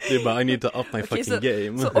 Det är bara, I need to up my fucking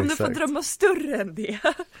game. Så om du får drömma större än det,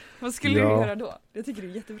 vad skulle du göra då? Jag tycker det är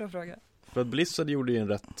en jättebra fråga. För att Blizzard gjorde ju en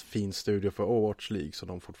rätt fin studio för Overwatch League som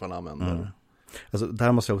de fortfarande använder. Alltså, det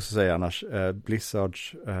här måste jag också säga annars.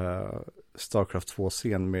 Blizzards Starcraft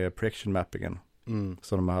 2-scen med projection mappingen.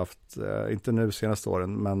 Som de har haft, inte nu senaste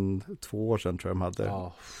åren, men 2 år sedan tror jag de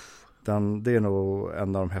hade. Det är nog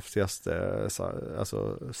en av de häftigaste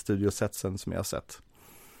alltså, studiosetsen som jag har sett.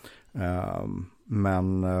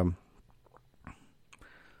 Men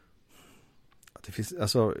det finns,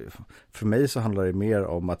 alltså, för mig så handlar det mer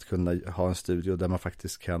om att kunna ha en studio där man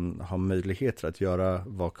faktiskt kan ha möjligheter att göra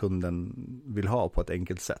vad kunden vill ha på ett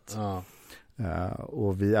enkelt sätt.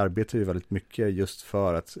 Och vi arbetar ju väldigt mycket just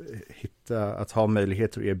för att ha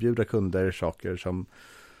möjligheter att erbjuda kunder saker som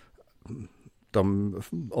de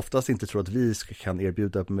oftast inte tror att vi kan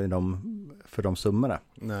erbjuda för de summorna.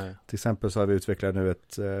 Nej. Till exempel så har vi utvecklat nu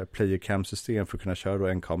ett player cam system för att kunna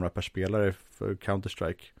köra en kamera per spelare för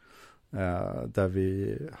Counter-Strike. Där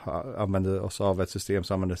vi använder oss av ett system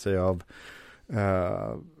som använder sig av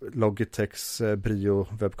Logitechs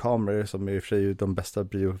Brio-webbkameror som är i och för sig de bästa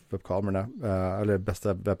Brio-webbkamerorna eller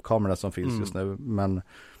bästa webbkamerorna som finns just nu, men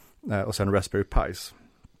och sen Raspberry Pis,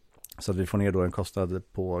 så att vi får ner då en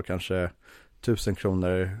kostnad på kanske 1000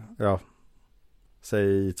 kronor,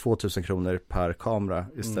 säg 2000 kronor per kamera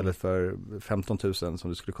istället för 15 000 som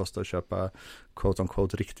det skulle kosta att köpa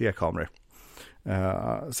quote-on-quote riktiga kameror.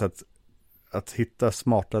 Så att hitta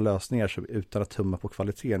smarta lösningar utan att tumma på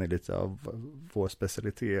kvaliteten är lite av vår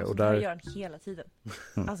specialitet. Och där gör den hela tiden.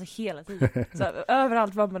 Alltså hela tiden. Så här,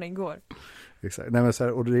 överallt var man än går. Exakt. Nej, men så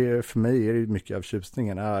här, och det, för mig är det mycket av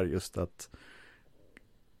tjusningen är just att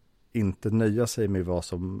inte nöja sig med vad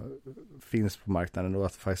som finns på marknaden och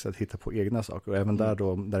att faktiskt att hitta på egna saker. Och även där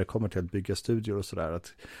då, när det kommer till att bygga studior och sådär,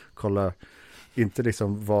 att kolla inte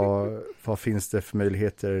liksom vad finns det för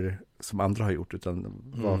möjligheter som andra har gjort, utan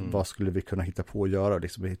vad skulle vi kunna hitta på att göra,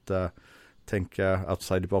 liksom tänka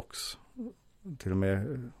outside the box, till och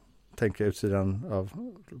med tänka utsidan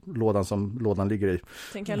av lådan som lådan ligger i.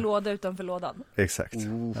 Tänka en låda utanför lådan. Exakt.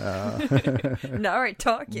 Now we're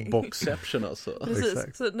talking. Boxception alltså. Precis,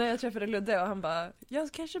 Exakt. så när jag träffade Ludde och han bara,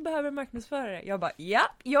 jag kanske behöver marknadsförare. Jag bara, ja,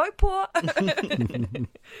 jag är på.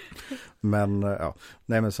 Men ja,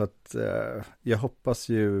 nej men så att jag hoppas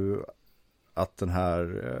ju att den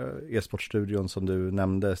här e-sportstudion som du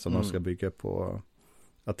nämnde, som de ska bygga på,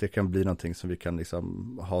 att det kan bli någonting som vi kan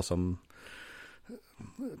liksom ha som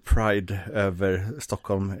pride över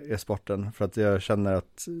Stockholm e-sporten. För att jag känner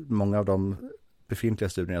att många av de befintliga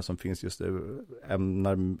studierna som finns just nu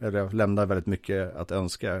lämnar väldigt mycket att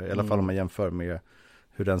önska, i alla fall om man jämför med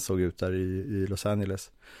hur den såg ut där i Los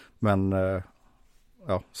Angeles. Men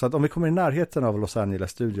ja, så att om vi kommer i närheten av Los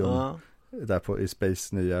Angeles-studion där i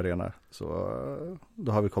Space nya arena, så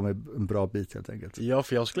då har vi kommit en bra bit helt enkelt. Ja,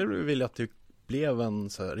 för jag skulle vilja att det blev en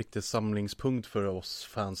så här riktig samlingspunkt för oss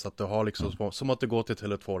fans, att du har liksom som att du går till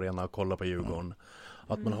Tele2 Arena och kollar på Djurgården.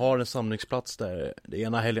 Att man har en samlingsplats där det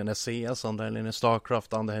ena helgen är CS, andra helgen är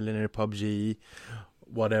Starcraft, andra helgen är PUBG,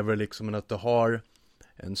 whatever liksom, men att du har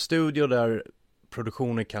en studio där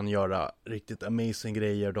produktionen kan göra riktigt amazing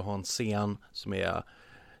grejer. Du har en scen som är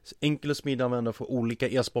enkel och smidig användare för olika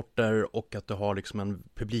e-sporter, och att du har liksom en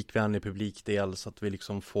publikvänlig publikdel, så att vi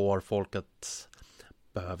liksom får folk att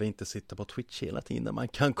behöver inte sitta på Twitch hela tiden. Man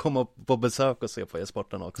kan komma på besök och se på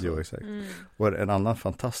e-sporten också. Jo, exakt. Och en annan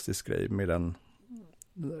fantastisk grej med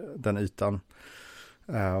den ytan.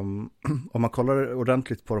 Om man kollar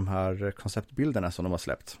ordentligt på de här konceptbilderna som de har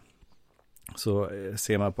släppt, så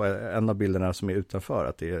ser man på en av bilderna som är utanför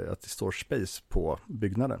att det står Space på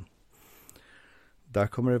byggnaden. Där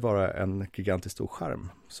kommer det vara en gigantiskt stor skärm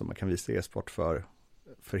som man kan visa e-sport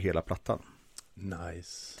för hela plattan.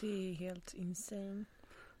 Nice. Det är helt insane.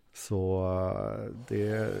 Så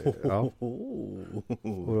det, ja.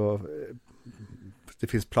 Och det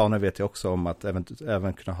finns planer, vet jag också, om att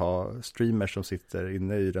även kunna ha streamers som sitter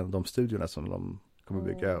inne i de studiorna som de kommer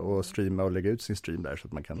bygga och streama och lägga ut sin stream där, så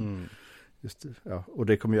att man kan och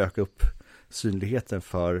det kommer ju öka upp synligheten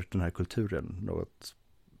för den här kulturen något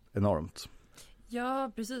enormt.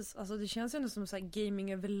 Ja, precis. Alltså det känns ju ändå som så här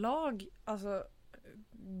gaming överlag, alltså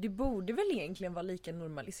det borde väl egentligen vara lika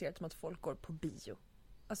normaliserat som att folk går på bio.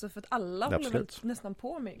 Alltså för att alla håller väl nästan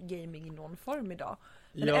på med gaming i någon form idag.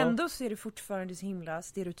 Men ändå så är det fortfarande så himla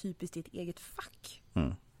stereotypiskt i ett eget fack.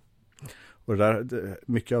 Och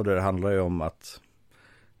mycket av det handlar ju om att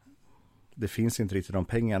det finns inte riktigt de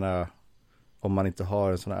pengarna om man inte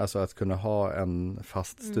har en sån här, alltså att kunna ha en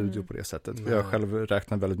fast studio på det sättet. Jag själv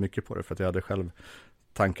räknar väldigt mycket på det, för att jag hade själv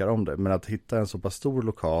tankar om det. Men att hitta en så pass stor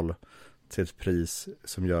lokal till ett pris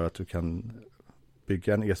som gör att du kan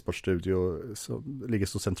bygga en e-sportstudio som ligger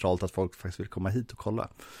så centralt att folk faktiskt vill komma hit och kolla.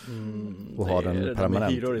 Och ha den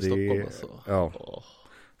permanent. Hyror i Stockholm alltså. Ja.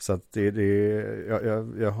 Så att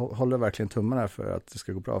jag håller verkligen tummen här för att det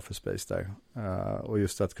ska gå bra för Space där. Och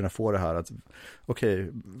just att kunna få det här att okej,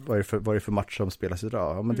 vad är det för match som spelas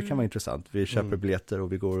idag? Ja, men det kan vara intressant. Vi köper biljetter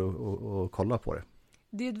och vi går och kollar på det.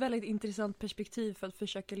 Det är ett väldigt intressant perspektiv för att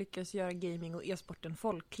försöka lyckas göra gaming och e-sporten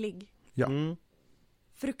folklig. Ja.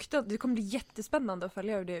 Det kommer bli jättespännande att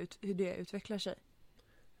följa hur det utvecklar sig.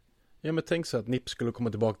 Ja, men tänk så att NIP skulle komma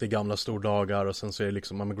tillbaka till gamla stordagar, och sen så är det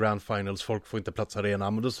liksom med Grand Finals, folk får inte plats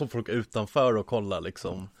arena, men då står folk utanför och kollar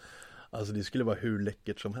liksom. Alltså det skulle vara hur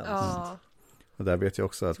läckert som helst. Ja. Och där vet jag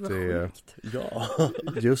också att det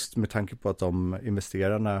är just med tanke på att de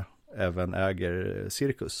investerarna även äger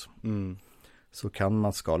Cirkus, så kan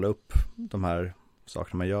man skala upp de här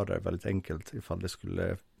sakerna man gör där väldigt enkelt ifall det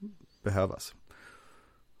skulle behövas.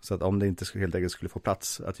 Så att om det inte helt enkelt skulle få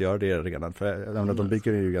plats att göra det redan, för de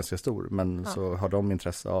bygger ju ganska stor, men så har de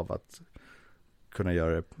intresse av att kunna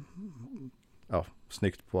göra det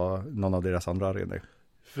snyggt på någon av deras andra arenor.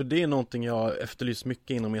 För det är någonting jag efterlyst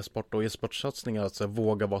mycket inom e-sport och e-sportsatsningar, att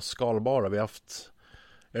våga vara skalbara.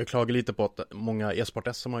 Jag klagar lite på att många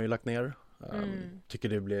e-sport-SM har ju lagt ner. Tycker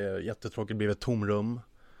det blir jättetråkigt, det blir ett tomrum.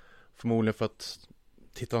 Förmodligen för att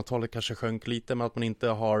tittarantalet kanske sjönk lite, men att man inte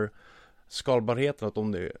har skalbarheten, att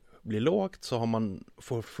om det blir lågt så har man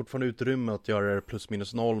fortfarande utrymme att göra det plus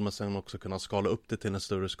minus noll, men sen också kunna skala upp det till en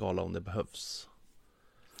större skala om det behövs.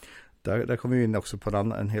 Där kommer vi in också på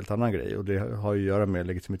en helt annan grej, och det har ju att göra med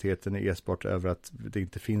legitimiteten i e-sport över att det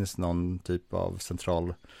inte finns någon typ av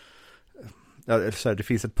central det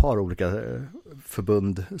finns ett par olika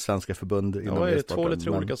förbund, svenska förbund inom e-sporten. Ja, e-sporten. 2 eller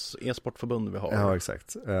 3 olika e-sportförbund vi har. Ja,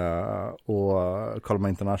 exakt. Och kollar man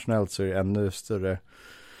internationellt så är det ännu större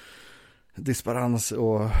disparans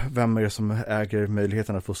och vem är det som äger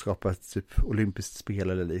möjligheten att få skapa ett typ olympiskt spel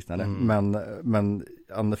eller liknande. Men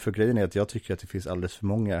för grejen är att jag tycker att det finns alldeles för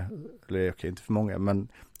många, eller okej, inte för många, men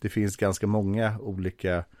det finns ganska många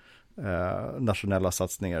olika nationella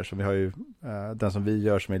satsningar. Så vi har ju den som vi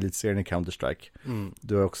gör som är elitserien i Counter-Strike.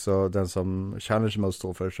 Du har också den som Challenge Mode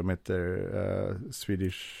står för som heter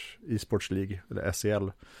Swedish Esports League eller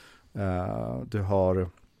SEL. Du har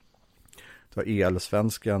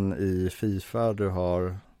EL-svenskan i FIFA, du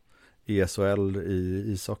har ESL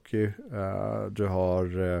i ishockey, du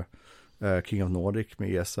har King of Nordic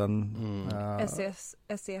med ESN.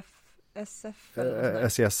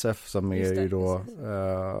 SESF som är ju då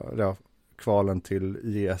kvalen till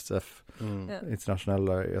IESF,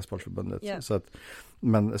 internationella e-sportförbundet. Så att,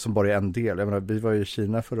 men som bara är en del. Jag menar, vi var i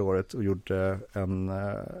Kina förra året och gjorde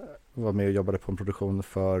var med och jobbade på en produktion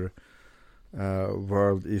för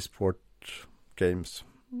World eSport Games.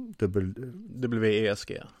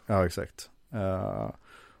 WESG. Ja, exakt.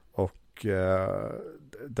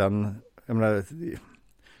 Den, jag menar,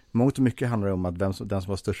 mångt och mycket handlar det om att den som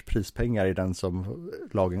har störst prispengar är den som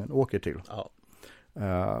lagen åker till. Ja.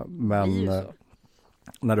 Men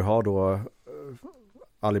när du har då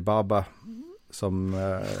Alibaba som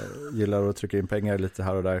gillar att trycka in pengar lite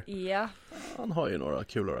här och där. Ja. Han har ju några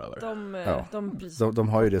kulor över. De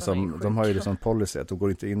har ju det som policy att de går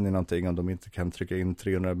inte in i någonting om de inte kan trycka in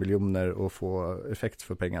 300 miljoner och få effekt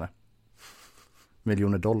för pengarna.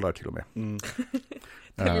 Miljoner dollar till och med.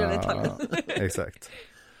 Exakt.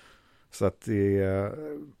 Så att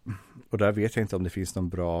och där vet jag inte om det finns någon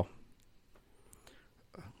bra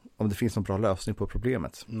lösning på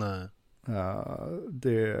problemet. Nej.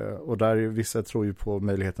 Och där är vissa tror ju på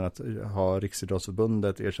möjligheten att ha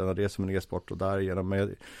Riksidrottsförbundet, erkänna det som en e-sport och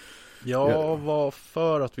därigenom. Jag var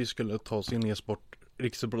för att vi skulle ta oss in i e-sport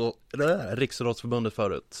Riksidrottsförbundet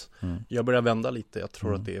förut. Jag börjar vända lite. Jag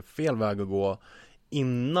tror att det är fel väg att gå.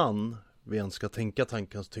 Innan vi ens ska tänka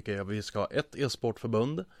tanken så tycker jag att vi ska ha ett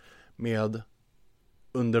e-sportförbund med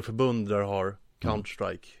underförbund där har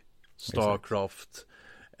Counter-Strike, Starcraft,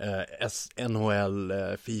 NHL,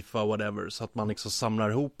 FIFA, whatever. Så att man liksom samlar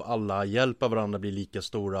ihop alla, hjälper varandra bli lika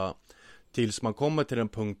stora. Tills man kommer till en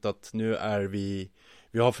punkt att nu är vi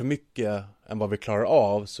har för mycket än vad vi klarar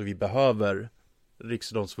av. Så vi behöver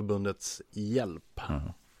Riksidrottsförbundets hjälp.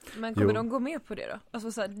 Men kommer de gå med på det då?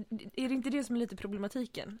 Alltså så här, är det inte det som är lite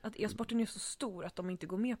problematiken? Att e-sporten är så stor att de inte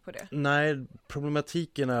går med på det? Nej,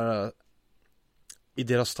 problematiken är i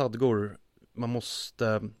deras stadgor. Man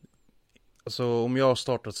måste... Alltså om jag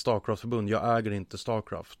startar ett Starcraft-förbund, jag äger inte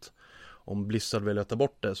Starcraft. Om Blizzard vill ta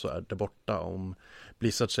bort det så är det borta. Om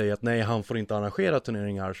Blizzard säger att nej, han får inte arrangera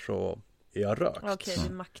turneringar så är jag rökt. Okej, det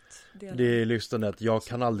är makt. Det är liksom att jag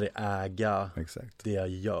kan aldrig äga det jag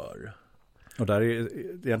gör. Och där är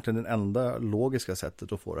egentligen det enda logiska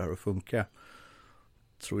sättet att få det här att funka,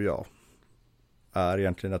 tror jag, är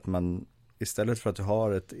egentligen att man istället för att du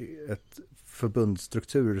har ett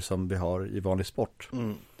förbundsstruktur som vi har i vanlig sport,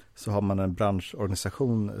 så har man en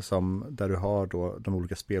branschorganisation där du har då de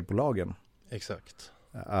olika spelbolagen. Exakt.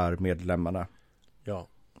 Är medlemmarna. Ja.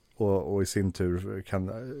 Och i sin tur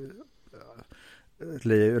kan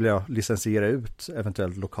licensiera ut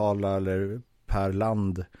eventuellt lokala eller per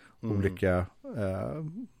land olika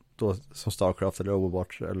då som Starcraft eller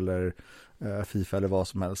Overwatch eller FIFA eller vad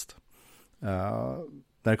som helst.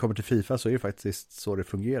 När det kommer till FIFA så är det faktiskt så det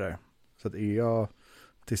fungerar. Så att EA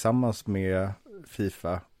tillsammans med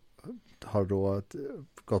FIFA har då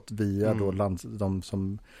gått via då de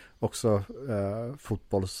som också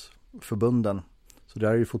fotbollsförbunden. Så det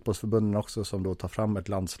är ju fotbollsförbunden också som då tar fram ett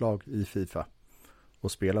landslag i FIFA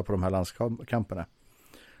och spelar på de här landskamperna.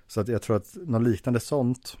 Så att jag tror att något liknande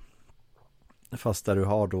sånt, fast där du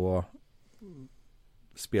har då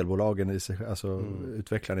spelbolagen i sig, alltså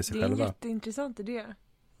utvecklarna i sig själva. Det är en jätteintressant idé.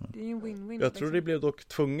 Det är en win-win. Jag tror det blev dock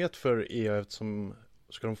tvunget för EA eftersom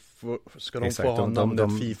ska de få ha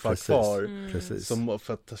namnet FIFA kvar. Precis.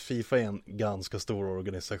 För att FIFA är en ganska stor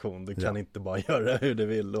organisation. Du kan inte bara göra hur du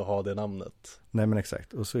vill och ha det namnet. Nej, men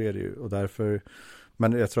exakt. Och så är det ju. Och därför,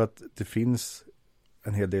 men jag tror att det finns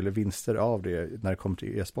en hel del vinster av det när det kommer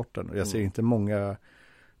till e-sporten. Och jag ser inte många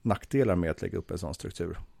nackdelar med att lägga upp en sån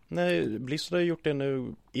struktur. Nej, Blizzard har gjort det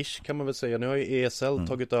nu, kan man väl säga. Nu har ju ESL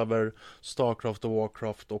tagit över Starcraft och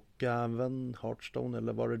Warcraft och även Hearthstone,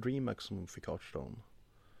 eller var det DreamHack som fick Hearthstone?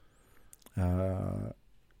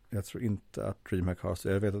 Jag tror inte att DreamHack har, så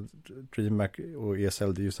jag vet att DreamHack och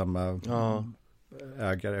ESL det är ju samma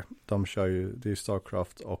ägare. De kör ju, det är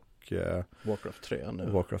Starcraft och Warcraft 3 nu.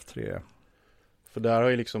 Warcraft 3. För där har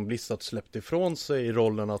ju liksom Blizzard släppt ifrån sig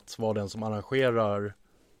rollen att vara den som arrangerar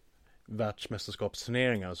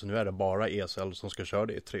världsmästerskapsturneringar. Så nu är det bara ESL som ska köra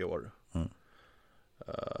det i 3 år.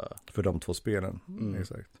 För de 2 spelen,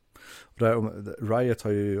 exakt. Och där, Riot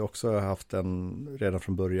har ju också haft redan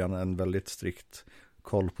från början en väldigt strikt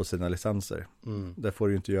koll på sina licenser. Där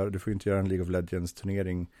får du får inte göra en League of Legends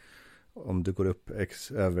turnering om du går upp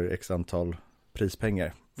över x antal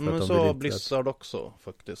prispengar. Men så har Blizzard också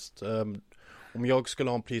faktiskt. Om jag skulle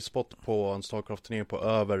ha en prispott på en Starcraft-turnering på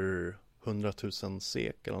över 100 000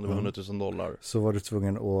 SEK eller om det var 100 000 dollar. Så var du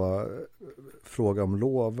tvungen att fråga om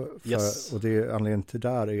lov. Yes. Och det anledningen till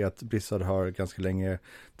där är att Blizzard har ganska länge,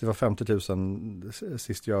 det var 50 000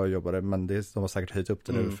 sist jag jobbade, men de har säkert höjt upp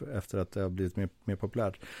det nu efter att det har blivit mer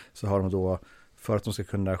populärt. Så har de då, för att de ska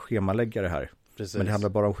kunna schemalägga det här. Precis. Men det handlar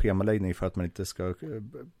bara om schemaläggning för att man inte ska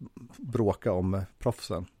bråka om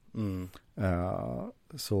proffsen.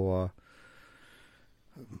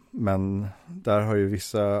 Men där har ju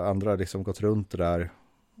vissa andra liksom gått runt det där.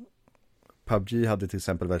 PUBG hade till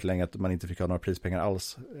exempel väldigt länge att man inte fick ha några prispengar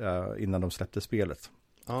alls innan de släppte spelet.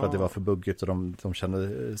 För att det var för buggigt och de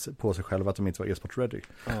kände på sig själva att de inte var e-sport ready.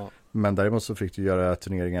 Men däremot så fick du göra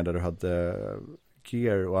turneringar där du hade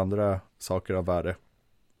gear och andra saker av värde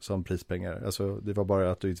som prispengar. Alltså det var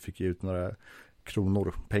bara att du inte fick ge ut några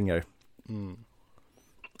pengar.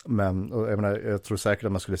 Men och jag tror säkert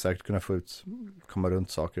att man skulle säkert kunna komma runt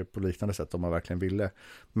saker på liknande sätt om man verkligen ville.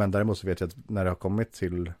 Men däremot så vet jag att när det har kommit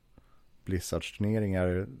till Blizzards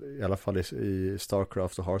turneringar, i alla fall i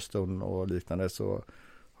Starcraft och Hearthstone och liknande, så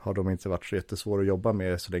har de inte varit så jättesvåra att jobba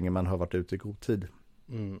med så länge man har varit ute i god tid.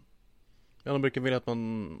 Ja, de brukar vilja att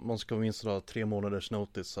man ska minst ha 3 månaders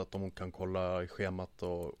notice så att de kan kolla i schemat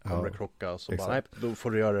och kommer det krocka så bara, nej, då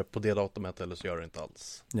får du göra det på det datumet eller så gör du inte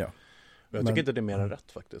alls. Ja. Jag tycker inte det är mer än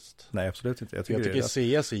rätt faktiskt. Nej, absolut inte. Jag tycker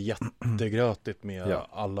CS är jättegrötigt med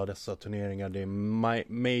alla dessa turneringar. Det är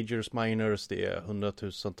majors, minors, det är 100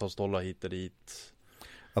 000-tals dollar hit och dit.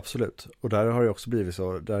 Absolut. Och där har det också blivit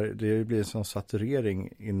så. Där det blir en sån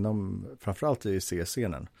saturering inom, framförallt i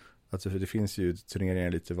CS-scenen. Alltså för det finns ju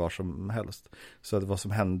turneringar lite var som helst. Så att vad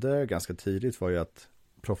som hände ganska tidigt var ju att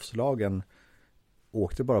proffslagen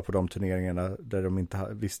åkte bara på de turneringarna där de inte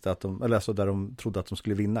visste att där de trodde att de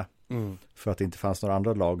skulle vinna. För att det inte fanns några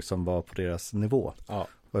andra lag som var på deras nivå.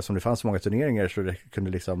 Och eftersom det fanns så många turneringar så det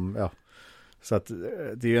kunde liksom, så att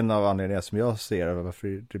det är en av anledningarna som jag ser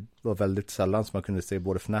varför det var väldigt sällan som man kunde se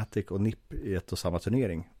både Fnatic och NIP i ett och samma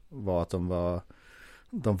turnering. Var att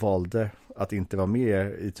de valde att inte vara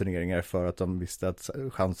med i turneringar för att de visste att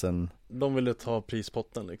chansen... De ville ta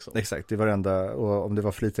prispotten liksom. Exakt, det var det enda, och om det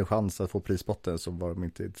var för liten chans att få prispotten så var de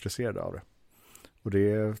inte intresserade av det. Och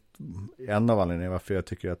det är en av anledningarna varför jag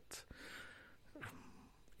tycker att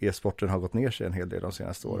e-sporten har gått ner sig en hel del de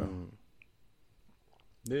senaste åren.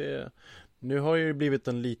 Nu har ju blivit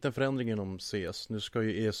en liten förändring inom CS. Nu ska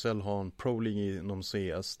ju ESL ha en Pro League inom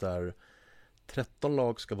CS där 13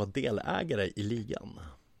 lag ska vara delägare i ligan.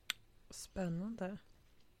 Spännande.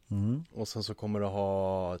 Och sen så kommer det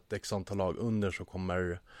ha ett x antal lag under, så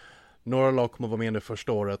kommer några lag kommer vara med det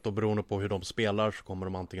första året och beroende på hur de spelar så kommer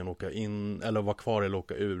de antingen åka in eller vara kvar eller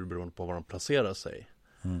åka ur beroende på var de placerar sig.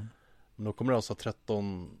 Men då kommer det alltså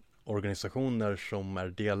 13 organisationer som är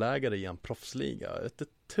delägare i en proffsliga. Det är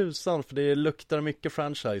tusan, för det luktar mycket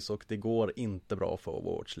franchise och det går inte bra för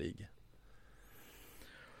Overwatch League.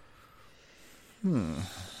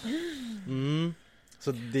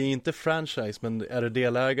 Så det är inte franchise, men är du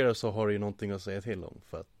delägare så har du ju någonting att säga till om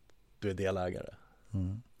för att du är delägare.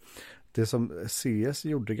 Det som CS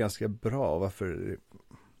gjorde ganska bra, varför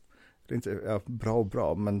det är inte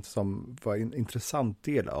bra, men som var en intressant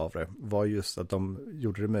del av det var just att de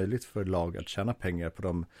gjorde det möjligt för lag att tjäna pengar på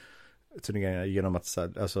de turneringarna genom att,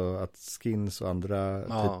 alltså, att skins och andra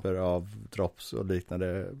typer av drops och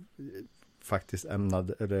liknande faktiskt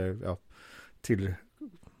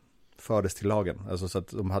fördes till lagen. Alltså så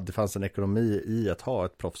att det fanns en ekonomi i att ha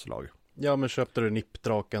ett proffslag. Ja, men köpte du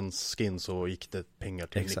NIP-drakens skin så gick det pengar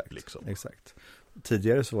till NIP liksom. Exakt.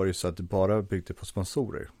 Tidigare så var det ju så att det bara byggde på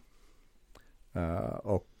sponsorer.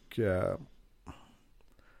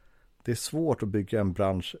 Det är svårt att bygga en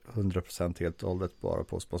bransch 100% helt och hållet bara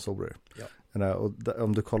på sponsorer. Och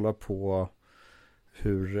om du kollar på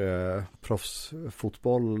hur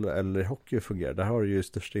proffsfotboll eller hockey fungerar, där har du ju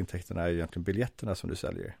största intäkterna är egentligen biljetterna som du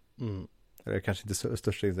säljer. Eller kanske inte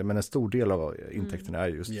största intäkterna, men en stor del av intäkterna är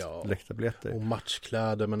just läktarbiljetter. Och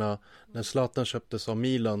matchkläder, men när Zlatan köptes av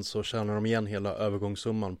Milan så tjänade de igen hela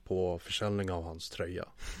övergångssumman på försäljning av hans tröja.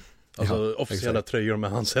 Alltså officiella exakt. tröjor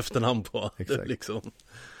med hans efternamn på. Exakt. Liksom.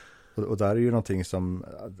 Och där är ju någonting som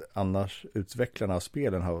annars utvecklarna av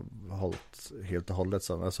spelen har hållit helt och hållet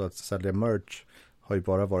som. Alltså att sälja merch har ju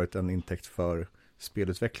bara varit en intäkt för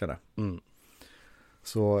spelutvecklarna.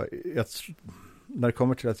 Så när det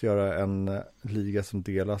kommer till att göra en liga som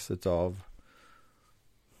delas utav,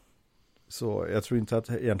 så jag tror inte att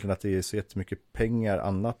egentligen att det är så jättemycket pengar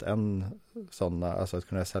annat än sådana, alltså att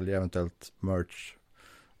kunna sälja eventuellt merch,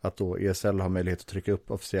 att då ESL har möjlighet att trycka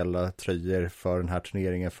upp officiella tröjor för den här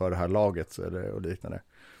turneringen, för det här laget och liknande.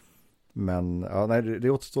 Men ja, nej, det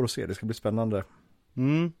återstår att se, det ska bli spännande.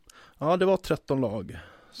 Ja, det var 13 lag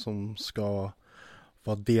som ska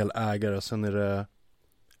vara delägare, sen är det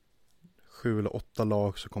 7 eller 8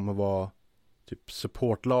 lag som kommer vara typ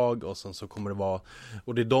supportlag, och sen så kommer det vara,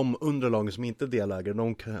 och det är de underlagen som inte är delägare,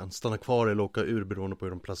 de kan stanna kvar eller åka ur beroende på hur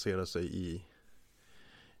de placerar sig i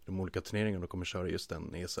de olika turneringarna. De kommer köra just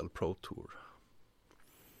en ESL Pro Tour.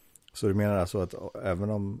 Så du menar alltså att även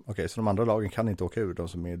om, så de andra lagen kan inte åka ur, de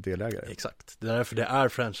som är delägare? Exakt, det är därför det är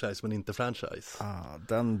franchise men inte franchise.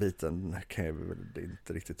 Den biten kan jag väl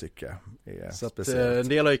inte riktigt tycka är så speciellt. En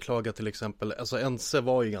del har ju klagat till exempel, alltså NC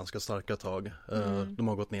var ju ganska starka tag, de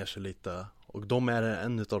har gått ner sig lite, och de är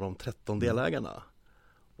en av de 13 delägarna.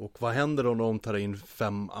 Och vad händer om de tar in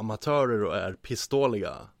 5 amatörer och är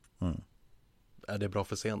pissdåliga? Är det bra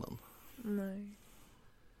för scenen? Nej,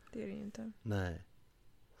 det är det inte. Nej.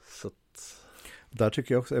 Så att... Där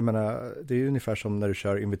tycker jag också, jag menar, det är ju ungefär som när du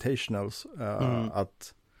kör invitationals,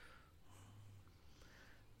 att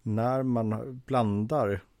när man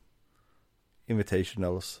blandar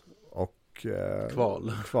invitationals och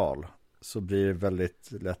kval så blir det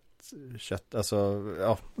väldigt lätt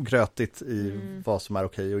grötigt i vad som är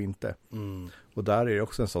okej och inte. Och där är det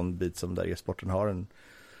också en sån bit som där e-sporten har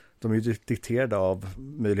de är ju dikterade av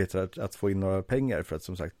möjligheter att få in några pengar, för att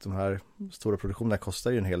som sagt de här stora produktionerna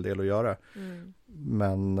kostar ju en hel del att göra.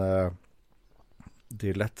 Men det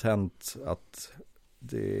är lätt hänt att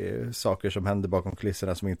det är saker som händer bakom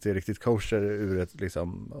kulisserna som inte är riktigt kosher ur ett,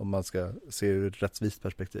 liksom, om man ska se ur ett rättvist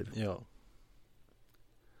perspektiv. Ja.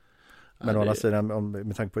 Men å andra sidan,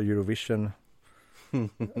 med tanke på Eurovision,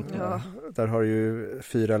 där har ju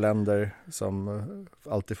 4 länder som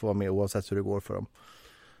alltid får vara med oavsett hur det går för dem.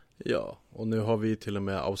 Ja, och nu har vi till och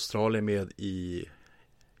med Australien med i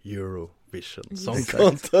Eurovision Song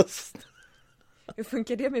Contest. Hur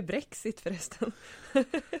funkar det med Brexit förresten?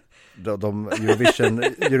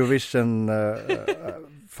 Eurovision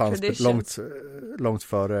fanns långt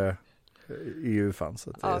före EU fanns,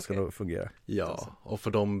 så att det ska nog fungera. Ja, och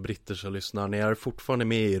för de britter som lyssnar, ni är fortfarande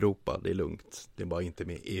med i Europa, det är lugnt. Det är bara inte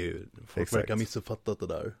med EU. Folk verkar missuppfattat det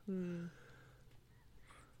där.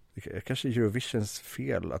 Det är kanske Eurovisions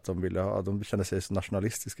fel att de känner sig så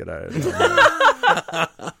nationalistiska där.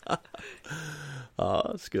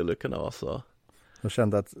 Ja, skulle kunna vara så. De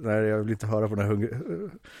kände att jag vill inte höra på den här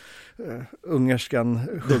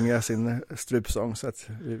ungerskan sjunga sin strupsång, så att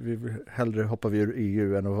vi hellre hoppar vi ur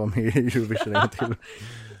EU än att vara med i Eurovision en till.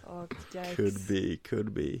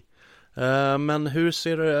 Could be. Men hur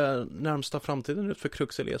ser det närmsta framtiden ut för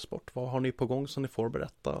Kruxel e-sport? Vad har ni på gång som ni får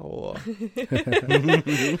berätta?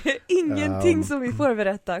 Ingenting som vi får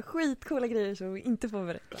berätta. Skitcoola grejer som vi inte får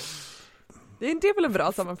berätta. Det är väl en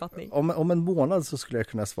bra sammanfattning. Om en månad så skulle jag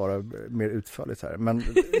kunna svara mer utförligt här. Men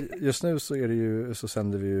just nu så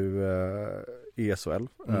sänder vi ju ESL.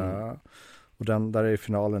 Och där är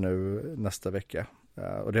finalen nu nästa vecka.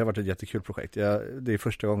 Och det har varit ett jättekul projekt. Det är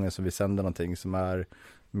första gången som vi sänder någonting som är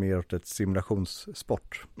mer åt ett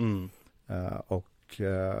simulationssport.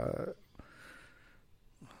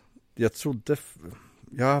 Jag trodde...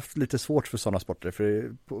 Jag har haft lite svårt för sådana sporter,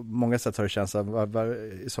 för på många sätt har det känts att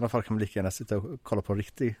i sådana fall kan man lika gärna sitta och kolla på en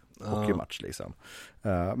riktig hockeymatch liksom.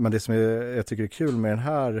 Men det som jag tycker är kul med den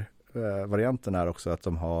här varianten är också att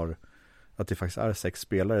att det faktiskt är 6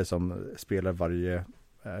 spelare som spelar varje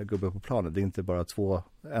gubbe på planen. Det är inte bara 2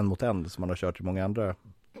 en mot en som man har kört i många andra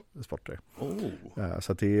sporter.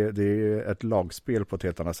 Så att det är ett lagspel på ett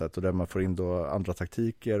helt annat sätt, och där man får in då andra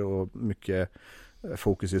taktiker och mycket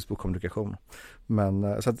fokus just på kommunikation.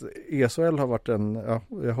 Men så att ESL har varit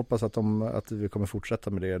jag hoppas att vi kommer fortsätta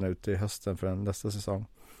med det nu till hösten för nästa säsong.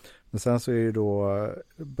 Men sen så är det då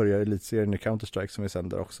börjar elitserien i Counter-Strike som vi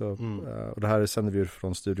sänder också. Och det här sänder vi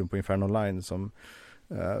från studion på Inferno Online som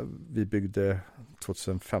vi byggde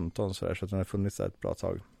 2015 så att den har funnits där ett bra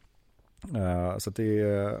tag. Så att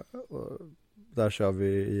där kör vi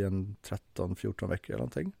i en 13-14 veckor eller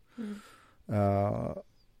någonting.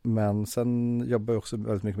 Men sen jobbar jag också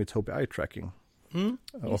väldigt mycket med Tobii Eye Tracking.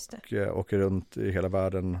 Och åker runt i hela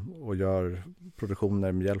världen och gör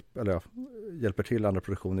produktioner med hjälp, hjälper till andra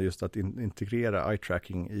produktioner just att integrera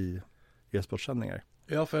eye-tracking i e-sportsändningar.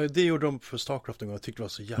 Ja, för det gjorde de för StarCraft en gång. Jag tyckte det var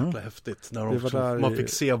så jäkla häftigt. När man fick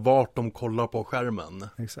se vart de kollar på skärmen.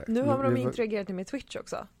 Exakt. Nu har de interagerat med Twitch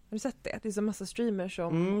också. Har du sett det? Det är så massa streamers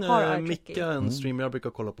som har eye-tracking. Micka, en streamer jag brukar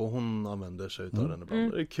kolla på, hon använder sig av den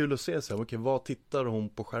ibland. Det är kul att se sig. Okej, vad tittar hon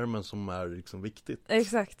på skärmen som är liksom viktigt?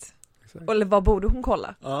 Exakt. Eller vad borde hon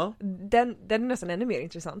kolla? Ja. Den är nästan ännu mer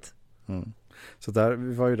intressant. Så där,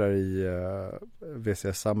 vi var ju där i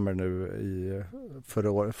VCS Summer nu i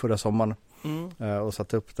förra sommaren och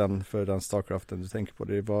satte upp den för den StarCraften du tänker på.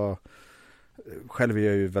 Det var, själv är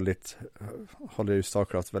jag ju håller ju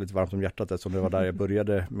StarCraft väldigt varmt om hjärtat eftersom det var där jag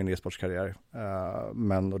började min e-sportskarriär.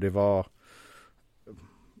 Och det var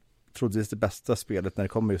troligtvis det bästa spelet när det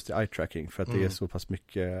kommer just till eye-tracking för att det är så pass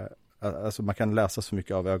mycket. Alltså man kan läsa så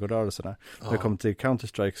mycket av ögonrörelserna. När det kommer till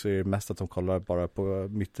Counter-Strike så är det mest att de kollar bara på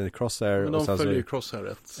mitten i crosshair. Men de följer ju crosshair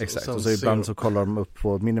rätt. Exakt, och så ibland så kollar de upp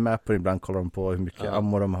på minimapper, ibland kollar de på hur mycket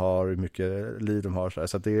ammo de har, hur mycket liv de har.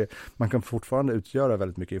 Så att man kan fortfarande utgöra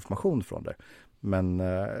väldigt mycket information från det. Men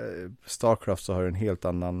StarCraft så har en helt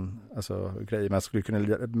annan grej. Man skulle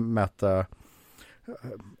kunna mäta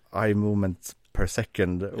eye movement per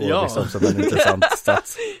second och liksom som en intressant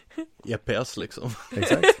stats. EPS liksom.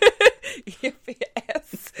 Exakt.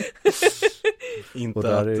 EPS.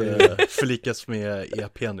 Inte att förlikas med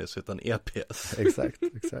e-penis utan EPS. Exakt.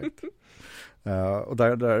 Och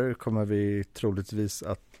där kommer vi troligtvis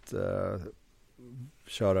att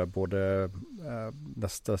köra både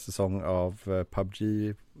nästa säsong av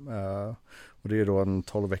PUBG och det är då en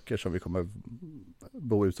 12 veckor som vi kommer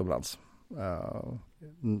bo utomlands.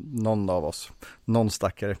 Någon av oss, någon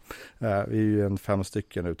stackare. Vi är ju 5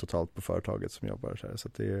 stycken nu totalt på företaget som jobbar så här, så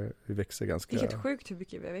att vi växer ganska. Det är helt sjukt hur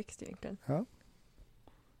mycket vi har växt egentligen. Ja.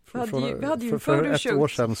 Vi hade ju en för photoshoot. ett år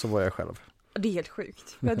sedan så var jag själv. Det är helt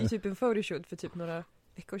sjukt. Vi hade ju typ en photoshoot för typ några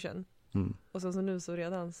veckor sedan. Och sen så nu så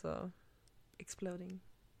redan så exploding.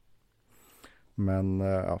 Men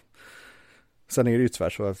sen är det ju tyvärr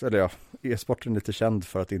så, e-sporten är lite känd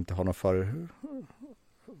för att inte ha någon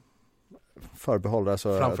förbehåll.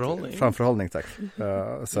 Alltså framförhållning, tack.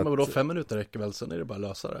 Men vadå, 5 minuter räcker väl, sen är det bara att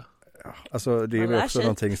lösa det. Ja, alltså det är väl också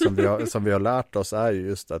någonting som vi har lärt oss är ju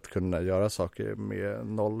just att kunna göra saker med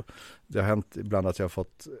noll. Det har hänt ibland att jag har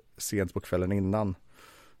fått sent på kvällen innan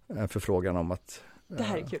en förfrågan om att... Det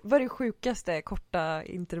här är kul. Vad är det sjukaste korta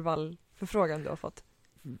intervallförfrågan du har fått?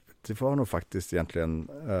 Det var nog faktiskt egentligen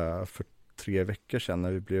för 3 veckor sedan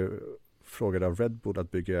när vi blev frågade av Red Bull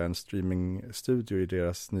att bygga en streamingstudio i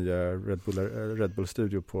deras nya Red Bull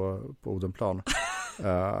studio på Odenplan.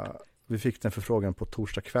 Vi fick den förfrågan på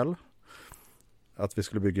torsdag kväll att vi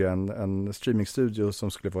skulle bygga en streamingstudio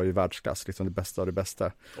som skulle vara i världsklass, liksom det bästa av det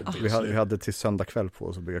bästa. Vi hade till söndag kväll på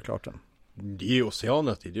oss att bygga klart den. Det är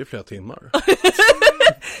oceanet, det är ju flera timmar.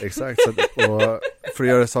 Exakt, och för att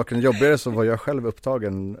göra saken jobbigare så var jag själv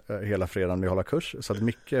upptagen hela fredagen med att hålla kurs, så att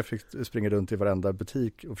Micke fick springa runt i varenda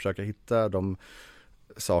butik och försöka hitta de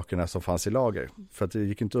sakerna som fanns i lager, för att det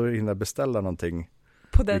gick inte att hinna beställa någonting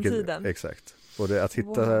på den tiden. Exakt, och att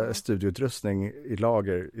hitta studioutrustning i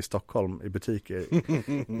lager i Stockholm i butiker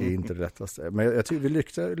är inte det lättaste, men jag tycker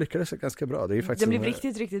vi lyckades ganska bra. Det är faktiskt blev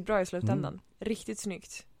riktigt, riktigt bra i slutändan. Riktigt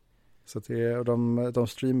snyggt. Så att de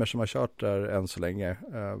streamers som har kört där än så länge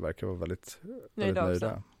verkar vara väldigt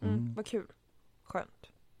nöjda. Vad kul. Skönt.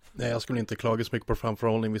 Nej, jag skulle inte klaga så mycket på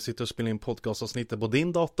framförhållning. Vi sitter och spelar in podcastavsnittet på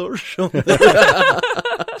din dator.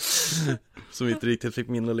 Som inte riktigt fick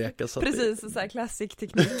min att leka. Så precis, så här klassisk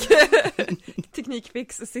teknik.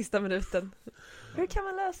 Teknikfix sista minuten. Hur kan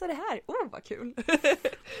man lösa det här? Vad kul.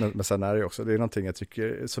 men sen är det också, det är någonting jag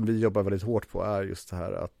tycker som vi jobbar väldigt hårt på är just det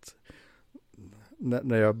här att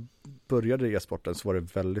när jag började i e-sporten så var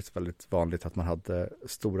det väldigt, väldigt vanligt att man hade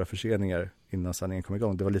stora förseningar innan sändningen kom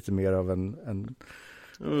igång. Det var lite mer av en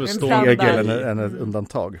regel än ett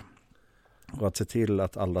undantag. Och att se till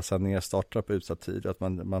att alla sändningar startar på utsatt tid, att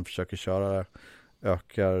man försöker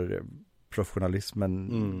ökar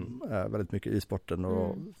professionalismen väldigt mycket i sporten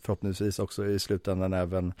och förhoppningsvis också i slutändan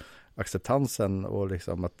även acceptansen och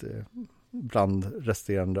liksom att bland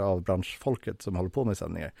resterande av branschfolket som håller på med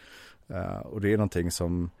sändningar. Och det är någonting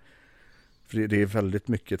som, för det är väldigt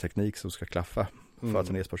mycket teknik som ska klaffa för att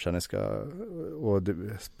en e-sportsändning ska, och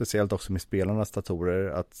speciellt också med spelarnas datorer,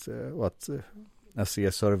 att en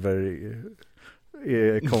C-server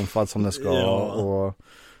är konfad som den ska och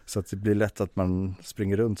så att det blir lätt att man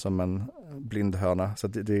springer runt som en blind höna. Så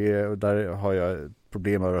att där har jag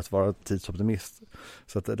problem med att vara tidsoptimist.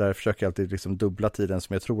 Så att där försöker jag alltid liksom dubbla tiden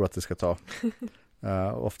som jag tror att det ska ta.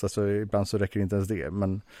 Ofta så ibland så räcker inte ens det,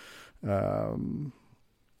 men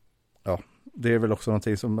det är väl också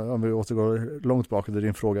någonting som, om vi återgår långt bak till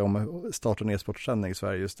din fråga om starta en e-sportsändning i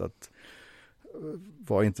Sverige, just att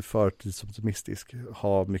var inte för tidsoptimistisk,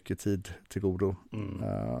 ha mycket tid till godo.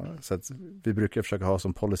 Så att vi brukar försöka ha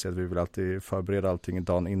som policy att vi vill alltid förbereda allting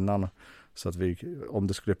dagen innan, så att vi, om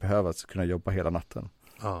det skulle behövas, kunna jobba hela natten.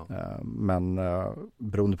 Men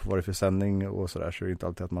beroende på vad det är för sändning och sådär, så är det inte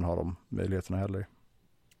alltid att man har de möjligheterna heller.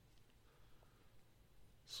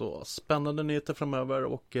 Så spännande nyheter framöver,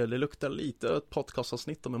 och det luktar lite ett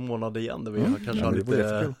podcastavsnitt om en månad igen där vi kanske har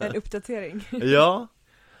lite... En uppdatering. Ja.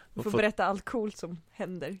 Du får berätta allt coolt som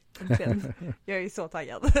händer. Jag är så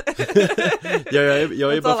taggad. Jag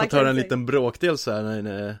har ju bara fått höra en liten bråkdel så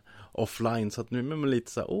här offline, så att nu är man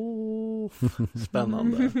lite så här,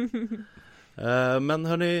 spännande. Men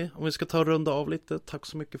hörni, om vi ska ta och runda av lite, tack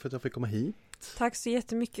så mycket för att jag fick komma hit. Tack så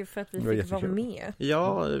jättemycket för att vi fick vara med.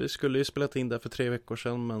 Ja, vi skulle ju spelat in där för 3 veckor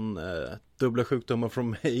sedan, men dubbla sjukdomar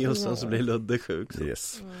från mig och sen så blir Ludde sjuk. Så.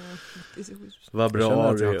 Yes. Vad bra. Jag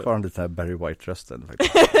känner att jag har kvar den lite här Barry White-rösten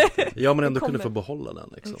faktiskt. Ja, men ändå kunde få behålla den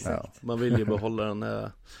liksom. Ja. Man vill ju behålla den.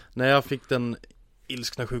 När jag fick den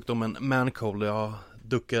ilskna sjukdomen mancold, jag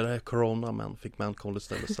duckade corona men fick mancold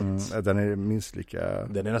istället. Så att... Den är minst lika...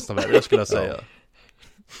 Den är nästan värre, skulle jag säga.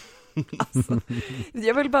 Alltså,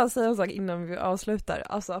 jag vill bara säga en sak innan vi avslutar.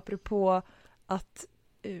 Alltså apropå att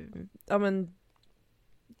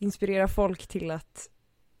inspirera folk till att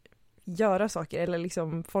göra saker, eller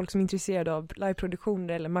liksom folk som är intresserade av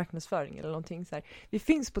liveproduktioner eller marknadsföring eller någonting så här. Vi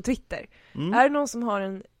finns på Twitter. Är det någon som har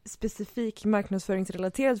en specifik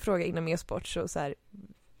marknadsföringsrelaterad fråga inom e-sport, så här,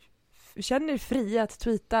 känner er fria att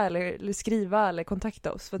tweeta eller skriva eller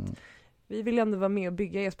kontakta oss, för att vi vill ändå vara med och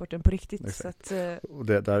bygga e-sporten på riktigt. Så att, och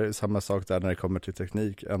det där är samma sak där när det kommer till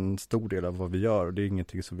teknik. En stor del av vad vi gör, och det är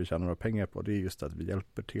ingenting som vi tjänar några pengar på, det är just att vi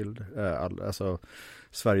hjälper till alltså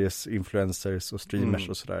Sveriges influencers och streamers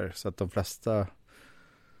och sådär. Så att de flesta,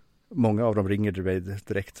 många av dem ringer till mig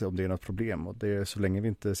direkt om det är något problem, och det är så länge vi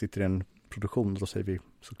inte sitter i en produktion, då säger vi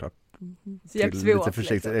såklart så hjälps vi lite åt,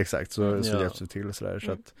 försiktigt, liksom. Exakt, så hjälps vi till och sådär.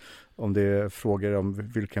 Så att om det är frågor om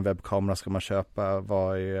vilken webbkamera ska man köpa,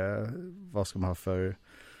 vad ska man ha för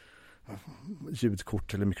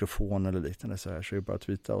ljudkort eller mikrofon eller liknande, så är det bara att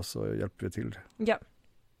tweeta och så hjälper vi till. Ja.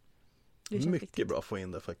 Mycket bra att få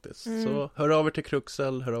in det faktiskt. Så hör av er till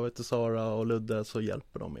Kruxel, hör av er till Sara och Ludde, så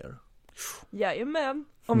hjälper de er. Jajamän,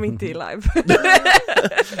 om inte i live.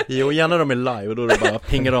 Jo, gärna de är live, och då är det bara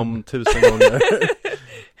pinga dem 1000 gånger.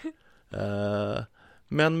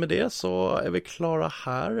 Men med det så är vi klara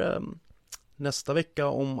här. Nästa vecka,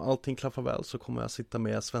 om allting klaffar väl, så kommer jag sitta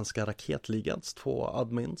med Svenska Raketligans 2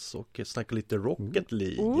 admins och snacka lite Rocket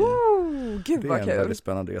League. Gud vad kul. Det är en väldigt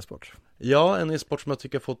spännande e-sport. Ja, en e-sport som jag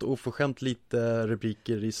tycker har fått oförskämt lite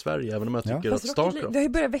rubriker i Sverige, även om jag tycker att Starcraft... Det har ju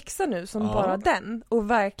börjat växa nu som bara den,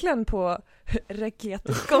 och verkligen på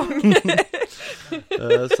raketutgång.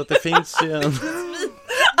 Så att det finns ju en...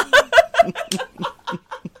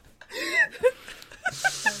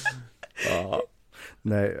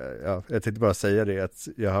 Nej, jag tänkte bara säga det, att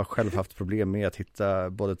jag har själv haft problem med att hitta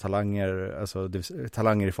både talanger, alltså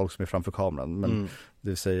talanger är folk som är framför kameran, men det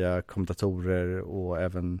vill säga kommentatorer och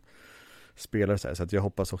även spelare, så att jag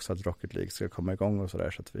hoppas också att Rocket League ska komma igång och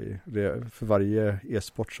sådär, så att för varje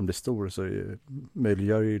e-sport som blir stor så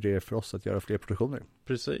möjliggör ju det för oss att göra fler produktioner.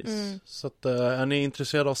 Precis, så att är ni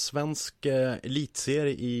intresserade av svensk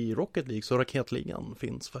elitserie i Rocket League, så Raketligan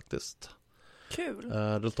finns faktiskt. Kul.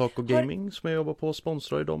 Deltaco Gaming som jag jobbar på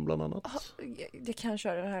sponsrar ju dem bland annat. Det kan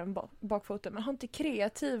köra det här bakfoten, men har inte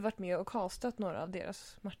Kreativ varit med och castat några av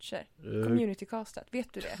deras matcher? Community-castat,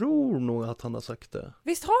 vet du det? Jag tror nog att han har sagt det.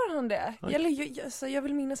 Visst har han det? Jag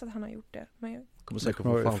vill minnas att han har gjort det. Men jag kommer säkert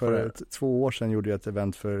få fan för det. 2 år sedan gjorde jag ett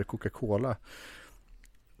event för Coca-Cola.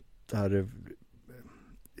 Det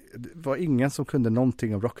var ingen som kunde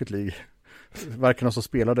någonting om Rocket League. Varken de som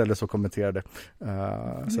spelade eller som kommenterade.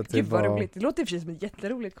 Så Gud vad roligt. Det låter precis som ett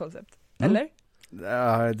jätteroligt koncept. Eller?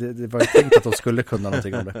 Ja, det var ju tänkt att de skulle kunna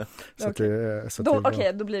någonting om det.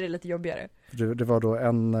 Okej, då blir det lite jobbigare. Det var då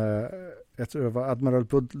jag tror det var Admiral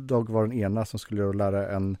Bulldog var den ena som skulle lära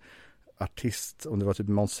en artist, om det var typ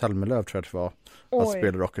Måns Zelmerlöw tror jag det var, att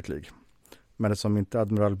spela Rocket League. Men det som inte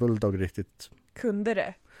Admiral Bulldog riktigt kunde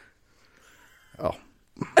det. Ja.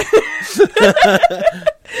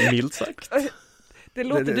 Milt sagt. Det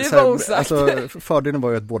låter du var osagt. Alltså, fördelen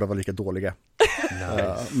var ju att båda var lika dåliga.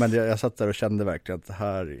 Nice. Men jag satt där och kände verkligen att det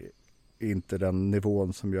här är inte den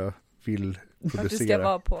nivån som jag vill producera. Att du ska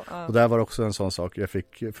vara på. Och där var också en sån sak. Jag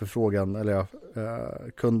fick förfrågan, eller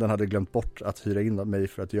kunden hade glömt bort att hyra in mig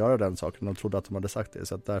för att göra den saken. De trodde att de hade sagt det.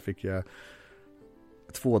 Så att där fick jag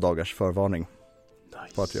 2 dagars förvarning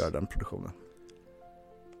på att göra den produktionen.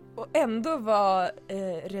 Och ändå var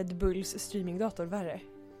Red Bulls streamingdator värre.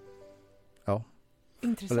 Ja.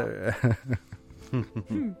 Intressant.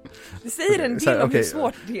 Det säger en del om hur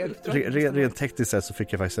svårt det är. Rent tekniskt sett så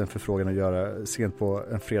fick jag faktiskt en förfrågan att göra sent på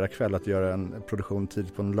en fredagkväll att göra en produktion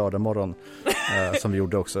tidigt på en lördagmorgon som vi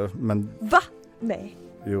gjorde också. Men, va? Nej.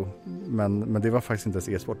 Jo, men det var faktiskt inte ens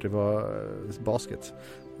e-sport, det var basket.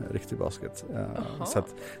 Riktig basket. Så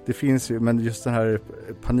att det finns ju, men just den här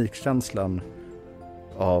panikkänslan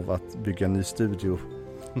av att bygga en ny studio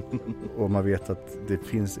och man vet att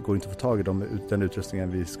det går inte att få tag i den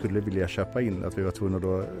utrustningen vi skulle vilja köpa in, att vi var tvungna att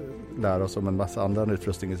då lära oss om en massa andra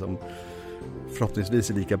utrustningar som förhoppningsvis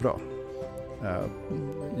är lika bra.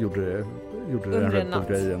 Gjorde den Red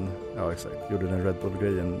Bull-grejen, ja exakt, gjorde den Red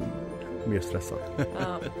Bull-grejen mer stressad.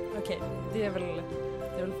 Ja, okej. Det är väl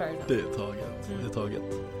fair. Det är taget.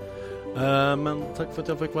 Men tack för att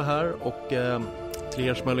jag fick vara här, och till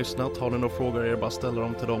er som har lyssnat, har ni några frågor är det bara att ställa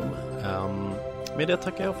dem till dem. Med det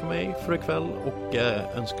tackar jag för mig för ikväll och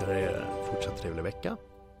önskar er fortsatt trevlig vecka.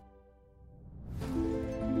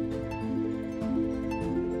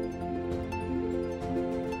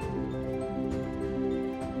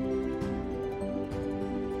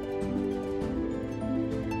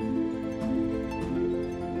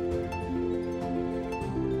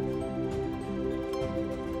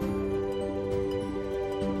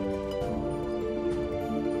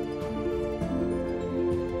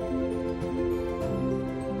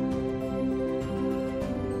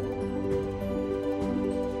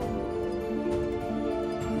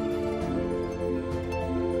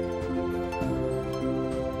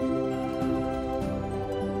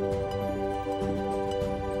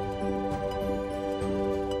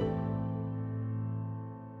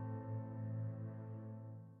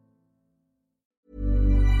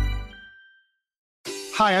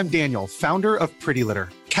 Hi, I'm Daniel, founder of Pretty Litter.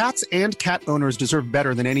 Cats and cat owners deserve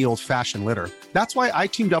better than any old-fashioned litter. That's why I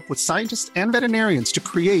teamed up with scientists and veterinarians to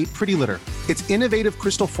create Pretty Litter. Its innovative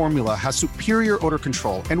crystal formula has superior odor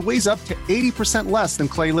control and weighs up to 80% less than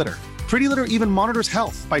clay litter. Pretty Litter even monitors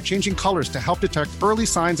health by changing colors to help detect early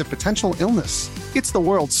signs of potential illness. It's the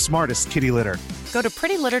world's smartest kitty litter. Go to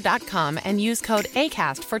prettylitter.com and use code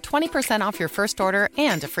ACAST for 20% off your first order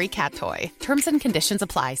and a free cat toy. Terms and conditions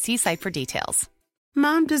apply. See site for details.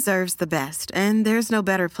 Mom deserves the best, and there's no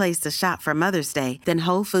better place to shop for Mother's Day than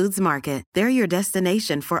Whole Foods Market. They're your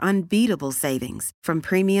destination for unbeatable savings, from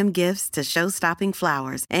premium gifts to show-stopping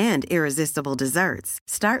flowers and irresistible desserts.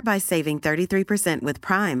 Start by saving 33% with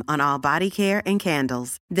Prime on all body care and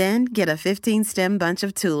candles. Then get a 15-stem bunch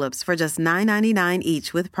of tulips for just $9.99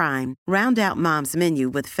 each with Prime. Round out Mom's menu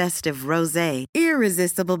with festive rosé,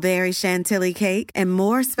 irresistible berry chantilly cake, and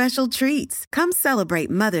more special treats. Come celebrate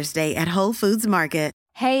Mother's Day at Whole Foods Market.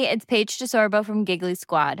 Hey, it's Paige DeSorbo from Giggly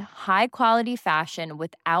Squad. High quality fashion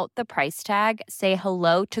without the price tag. Say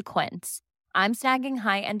hello to Quince. I'm snagging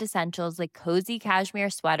high-end essentials like cozy cashmere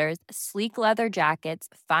sweaters, sleek leather jackets,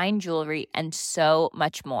 fine jewelry, and so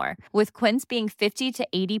much more. With Quince being 50 to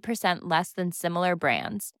 80% less than similar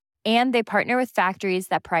brands. And they partner with factories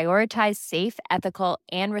that prioritize safe, ethical,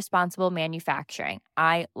 and responsible manufacturing.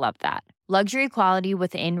 I love that. Luxury quality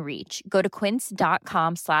within reach. Go to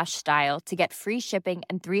quince.com/style to get free shipping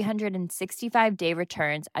and 365-day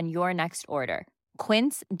returns on your next order.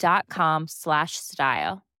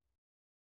 Quince.com/style.